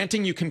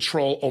 granting you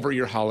control over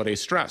your holiday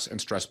stress and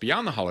stress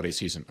beyond the holiday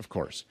season, of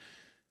course.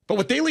 But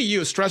with daily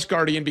use, Stress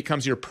Guardian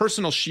becomes your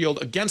personal shield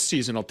against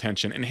seasonal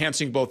tension,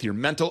 enhancing both your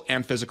mental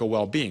and physical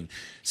well-being.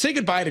 Say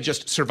goodbye to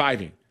just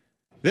surviving.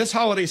 This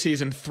holiday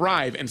season,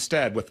 thrive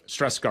instead with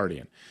Stress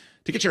Guardian.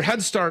 To get your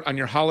head start on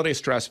your holiday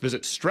stress,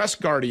 visit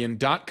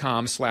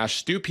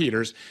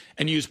stressguardian.com/StuPeters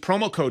and use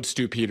promo code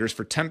StuPeters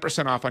for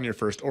 10% off on your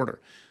first order.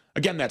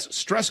 Again, that's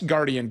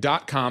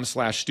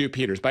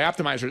stressguardian.com/StuPeters.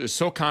 Bioptimizers is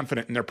so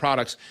confident in their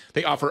products,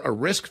 they offer a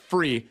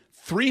risk-free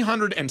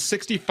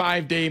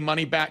 365-day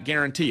money-back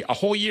guarantee, a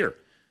whole year.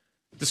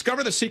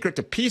 Discover the secret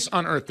to peace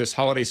on earth this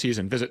holiday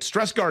season. Visit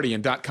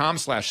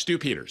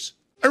stressguardian.com/StuPeters.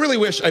 I really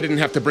wish I didn't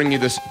have to bring you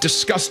this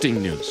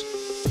disgusting news.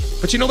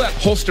 But you know that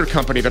holster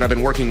company that I've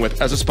been working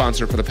with as a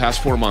sponsor for the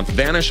past 4 months,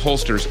 Vanish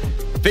Holsters,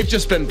 they've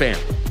just been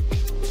banned.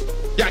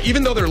 Yeah,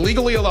 even though they're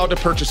legally allowed to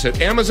purchase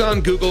it,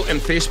 Amazon, Google, and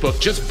Facebook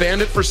just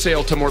banned it for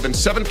sale to more than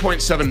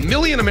 7.7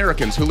 million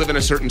Americans who live in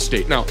a certain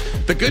state. Now,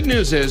 the good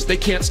news is they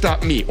can't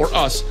stop me or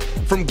us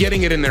from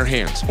getting it in their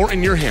hands, or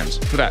in your hands,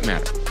 for that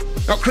matter.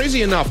 Now,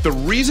 crazy enough, the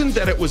reason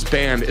that it was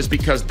banned is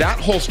because that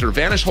holster,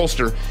 Vanish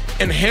holster,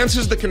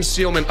 enhances the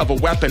concealment of a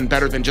weapon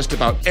better than just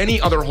about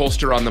any other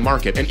holster on the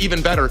market. And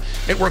even better,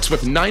 it works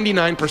with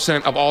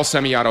 99% of all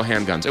semi-auto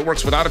handguns. It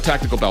works without a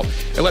tactical belt.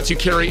 It lets you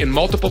carry in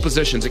multiple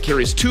positions. It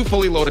carries 2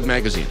 fully loaded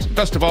magazines.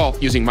 Best of all,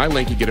 using my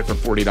link, you get it for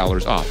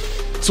 $40 off.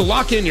 So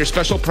lock in your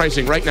special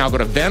pricing right now. Go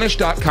to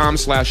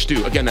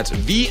vanish.com/Stu. Again, that's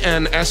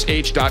vnsh.com/Stu.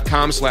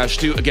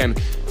 Again,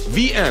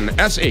 vnsh.com/Stu.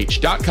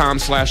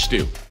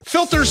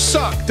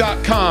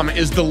 Filtersuck.com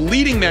is the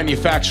leading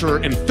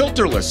manufacturer in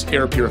filterless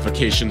air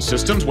purification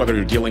systems, whether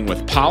you're dealing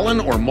with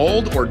pollen or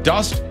mold or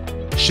dust,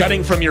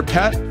 shedding from your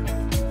pet,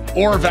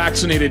 or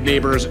vaccinated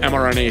neighbors'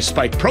 mRNA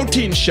spike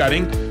protein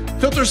shedding.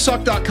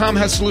 Filtersuck.com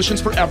has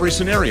solutions for every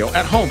scenario,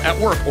 at home, at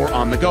work, or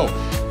on the go.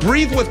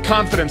 Breathe with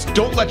confidence.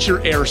 Don't let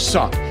your air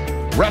suck.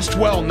 Rest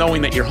well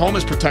knowing that your home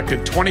is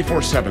protected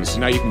 24/7. So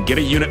now you can get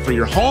a unit for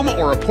your home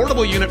or a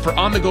portable unit for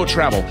on-the-go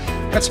travel.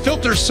 That's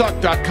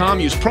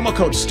filtersuck.com. Use promo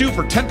code STU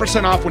for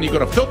 10% off when you go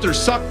to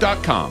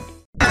filtersuck.com.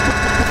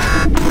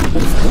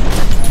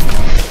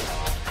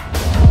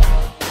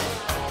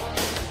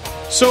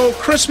 So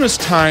Christmas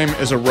time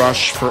is a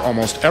rush for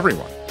almost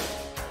everyone.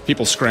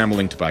 People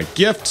scrambling to buy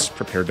gifts,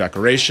 prepare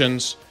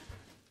decorations,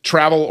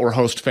 travel or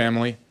host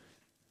family.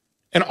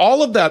 And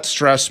all of that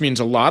stress means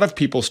a lot of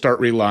people start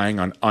relying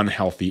on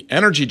unhealthy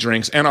energy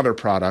drinks and other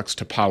products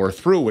to power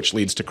through, which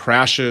leads to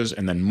crashes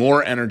and then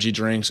more energy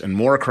drinks and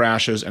more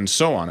crashes and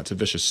so on. It's a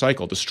vicious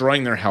cycle,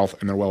 destroying their health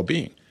and their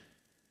well-being.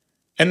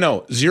 And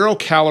no,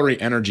 zero-calorie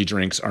energy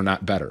drinks are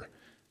not better.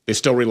 They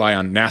still rely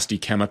on nasty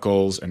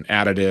chemicals and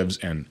additives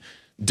and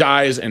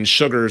dyes and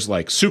sugars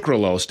like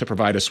sucralose to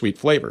provide a sweet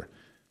flavor.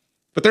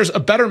 But there's a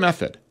better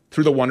method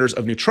through the wonders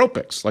of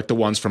nootropics, like the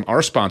ones from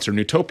our sponsor,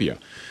 Nootopia.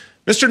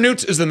 Mr.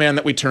 Noots is the man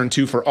that we turn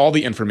to for all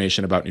the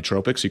information about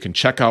nootropics. You can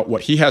check out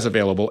what he has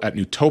available at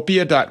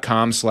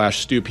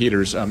nootopia.com/Stu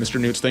Peters.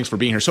 Mr. Noots, thanks for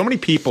being here. So many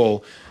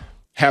people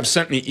have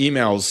sent me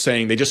emails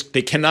saying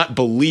they cannot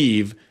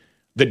believe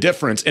the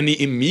difference and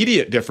the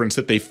immediate difference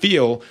that they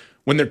feel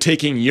when they're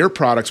taking your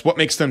products. What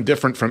makes them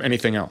different from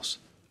anything else?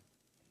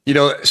 You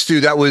know, Stu,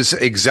 that was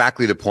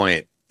exactly the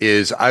point.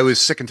 Is I was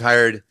sick and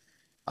tired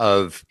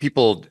of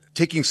people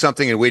taking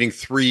something and waiting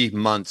 3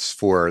 months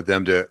for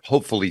them to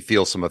hopefully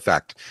feel some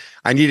effect.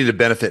 I needed a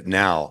benefit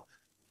now.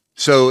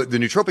 So the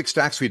nootropic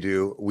stacks we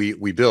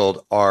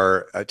build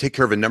are take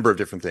care of a number of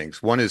different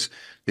things. One is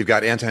they've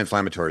got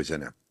anti-inflammatories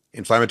in it.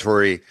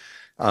 Inflammatory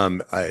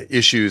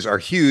issues are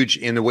huge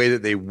in the way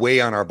that they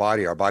weigh on our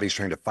body. Our body's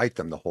trying to fight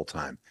them the whole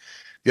time.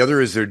 The other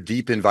is they're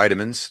deep in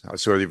vitamins.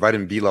 So the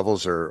vitamin B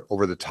levels are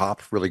over the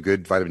top, really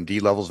good. Vitamin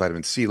D levels,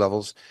 vitamin C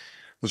levels.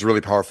 Was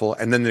really powerful.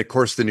 And then, of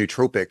course, the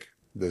nootropic,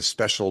 the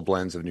special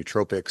blends of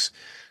nootropics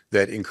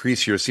that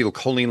increase your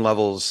acetylcholine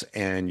levels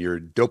and your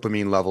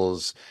dopamine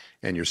levels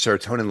and your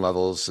serotonin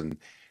levels.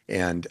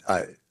 And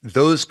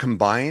those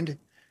combined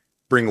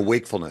bring a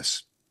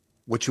wakefulness.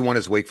 What you want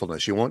is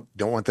wakefulness. You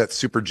don't want that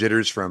super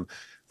jitters from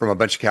a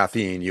bunch of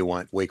caffeine. You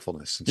want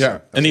wakefulness. And yeah.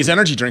 And these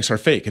energy drinks are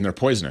fake and they're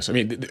poisonous. I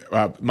mean,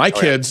 my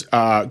kids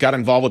got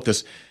involved with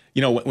this.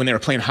 You know, when they were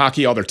playing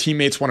hockey, all their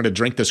teammates wanted to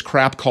drink this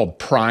crap called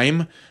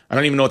Prime. I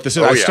don't even know what this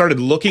is. I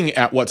started looking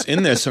at what's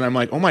in this, and I'm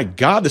like, oh my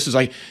God, this is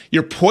like,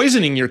 you're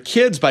poisoning your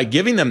kids by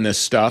giving them this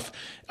stuff.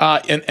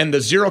 And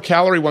the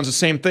zero-calorie one's the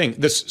same thing.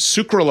 This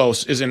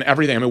sucralose is in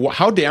everything. I mean,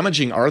 how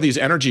damaging are these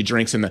energy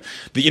drinks and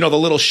the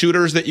little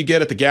shooters that you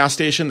get at the gas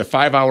station, the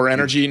 5-hour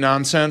energy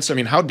nonsense? I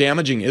mean, how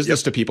damaging is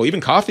this to people, even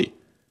coffee?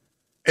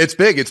 It's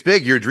big. It's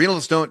big. Your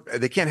adrenals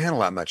they can't handle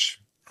that much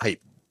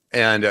hype.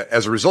 And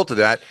as a result of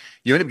that,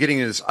 you end up getting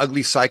in this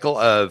ugly cycle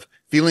of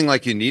feeling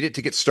like you need it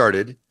to get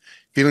started,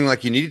 feeling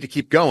like you need it to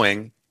keep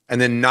going,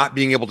 and then not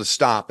being able to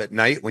stop at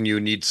night when you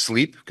need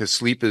sleep, because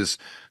sleep is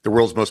the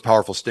world's most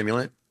powerful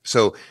stimulant.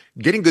 So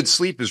getting good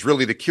sleep is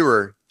really the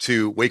cure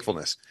to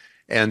wakefulness.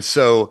 And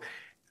so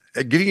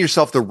giving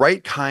yourself the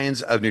right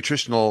kinds of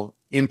nutritional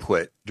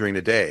input during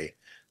the day,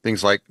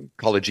 things like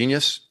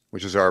Collagenous,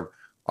 which is our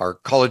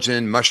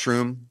collagen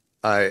mushroom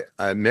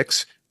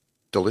mix,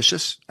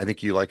 delicious. I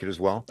think you like it as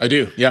well. I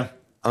do. Yeah.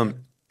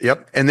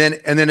 Yep. And then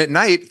at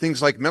night,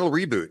 things like Mental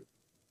Reboot,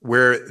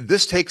 where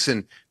this takes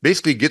and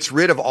basically gets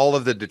rid of all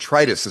of the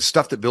detritus, the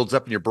stuff that builds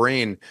up in your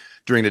brain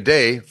during the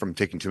day from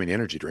taking too many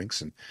energy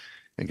drinks and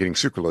getting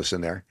sucralose in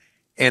there.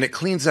 And it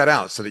cleans that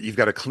out so that you've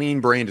got a clean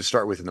brain to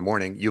start with in the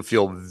morning. You'll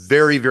feel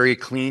very, very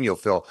clean. You'll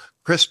feel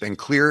crisp and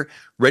clear,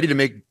 ready to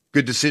make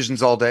good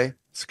decisions all day.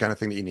 It's the kind of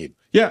thing that you need.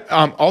 Yeah.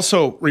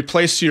 Also,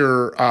 replace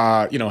your,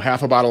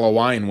 half a bottle of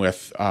wine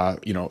with,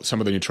 some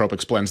of the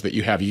nootropics blends that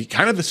you have. You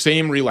kind of the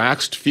same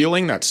relaxed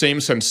feeling, that same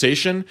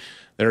sensation.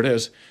 There it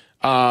is.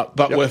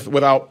 But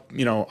without,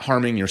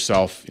 harming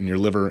yourself and your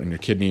liver and your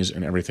kidneys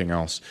and everything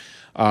else.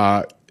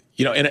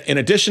 In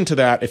addition to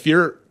that,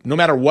 no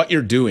matter what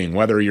you're doing,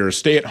 whether you're a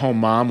stay-at-home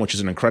mom, which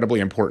is an incredibly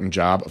important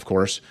job, of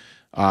course,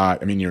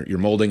 I mean, you're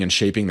molding and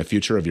shaping the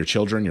future of your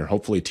children. You're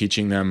hopefully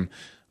teaching them,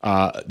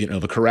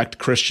 the correct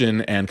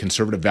Christian and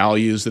conservative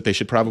values that they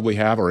should probably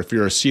have. Or if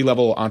you're a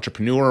C-level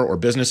entrepreneur or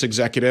business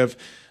executive,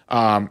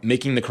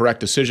 making the correct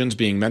decisions,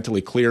 being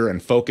mentally clear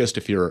and focused.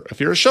 If you're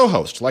a show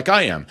host like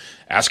I am,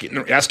 asking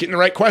the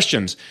right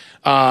questions,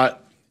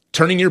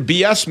 turning your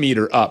BS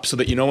meter up so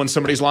that you know when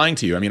somebody's lying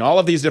to you. I mean, all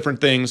of these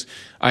different things,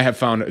 I have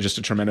found just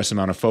a tremendous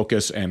amount of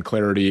focus and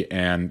clarity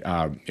and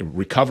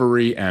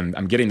recovery, and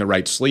I'm getting the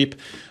right sleep.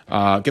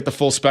 Get the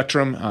full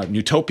spectrum.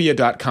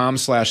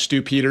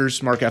 Newtopia.com/Stu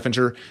Peters, Mark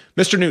Effinger.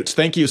 Mr. Newts,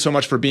 thank you so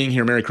much for being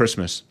here. Merry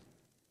Christmas.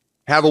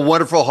 Have a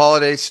wonderful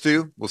holiday,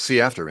 Stu. We'll see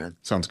you after, man.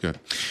 Sounds good.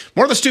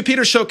 More of the Stu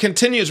Peters Show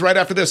continues right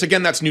after this.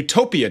 Again, that's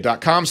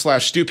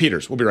Newtopia.com/Stu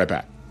Peters. We'll be right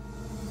back.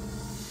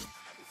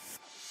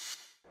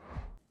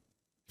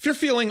 If you're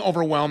feeling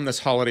overwhelmed this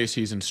holiday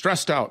season,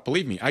 stressed out,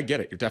 believe me, I get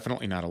it. You're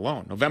definitely not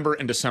alone. November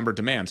and December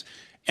demands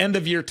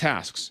end-of-year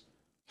tasks,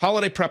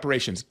 holiday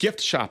preparations,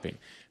 gift shopping,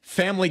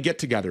 family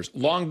get-togethers,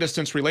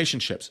 long-distance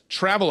relationships,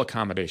 travel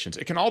accommodations.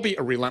 It can all be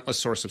a relentless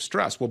source of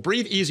stress. Well,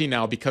 breathe easy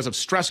now because of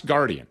Stress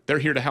Guardian. They're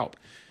here to help.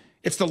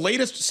 It's the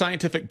latest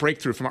scientific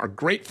breakthrough from our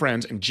great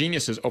friends and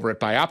geniuses over at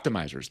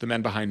Bioptimizers, the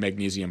men behind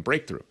Magnesium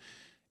Breakthrough.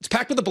 It's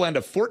packed with a blend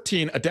of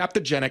 14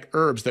 adaptogenic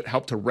herbs that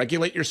help to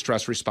regulate your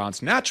stress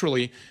response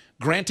naturally,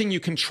 granting you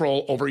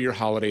control over your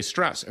holiday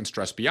stress and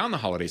stress beyond the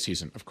holiday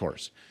season, of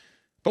course.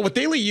 But with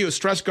daily use,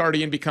 Stress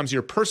Guardian becomes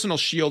your personal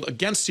shield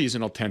against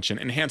seasonal tension,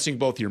 enhancing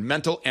both your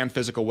mental and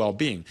physical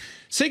well-being.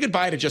 Say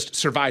goodbye to just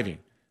surviving.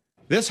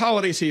 This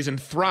holiday season,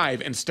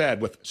 thrive instead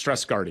with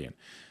Stress Guardian.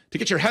 To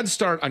get your head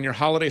start on your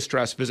holiday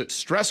stress, visit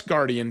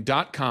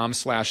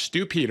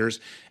stressguardian.com/Stu Peters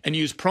and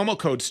use promo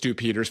code Stu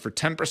Peters for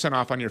 10%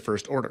 off on your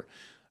first order.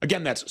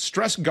 Again, that's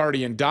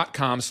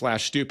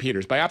stressguardian.com/Stu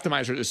Peters.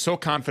 Bioptimizers is so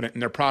confident in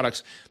their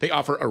products, they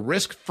offer a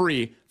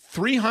risk-free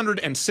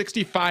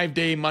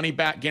 365-day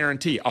money-back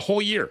guarantee, a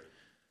whole year.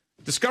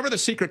 Discover the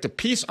secret to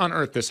peace on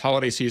earth this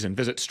holiday season.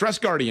 Visit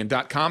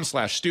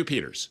stressguardian.com/Stu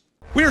Peters.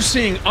 We're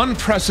seeing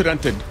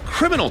unprecedented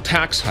criminal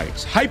tax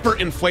hikes,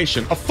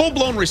 hyperinflation, a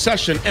full-blown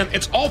recession, and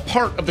it's all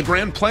part of the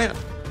grand plan.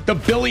 The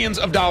billions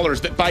of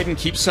dollars that Biden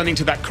keeps sending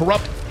to that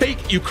corrupt,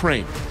 fake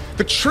Ukraine.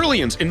 The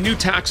trillions in new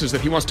taxes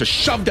that he wants to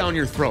shove down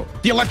your throat.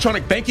 The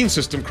electronic banking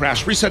system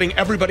crash, resetting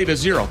everybody to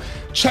zero.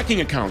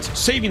 Checking accounts,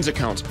 savings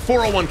accounts,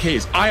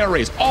 401ks,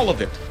 IRAs, all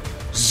of it.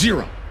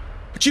 Zero.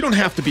 But you don't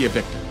have to be a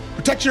victim.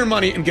 Protect your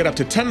money and get up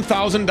to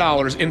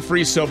 $10,000 in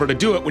free silver to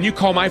do it when you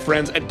call my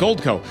friends at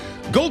Goldco.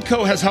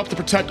 Goldco has helped to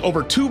protect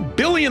over $2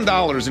 billion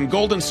in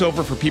gold and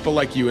silver for people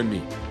like you and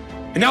me.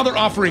 And now they're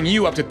offering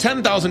you up to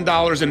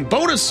 $10,000 in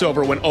bonus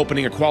silver when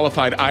opening a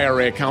qualified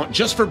IRA account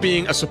just for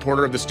being a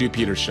supporter of the Stu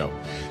Peters Show.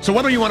 So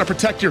whether you want to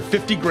protect your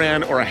 50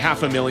 grand or a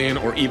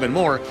 $500,000 or even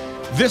more,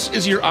 this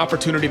is your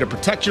opportunity to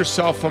protect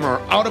yourself from our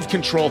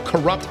out-of-control,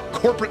 corrupt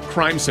corporate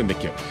crime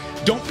syndicate.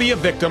 Don't be a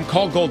victim.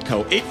 Call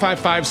Goldco,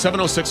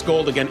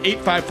 855-706-GOLD. Again,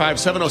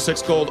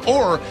 855-706-GOLD,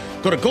 or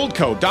go to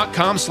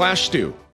goldco.com/Stu.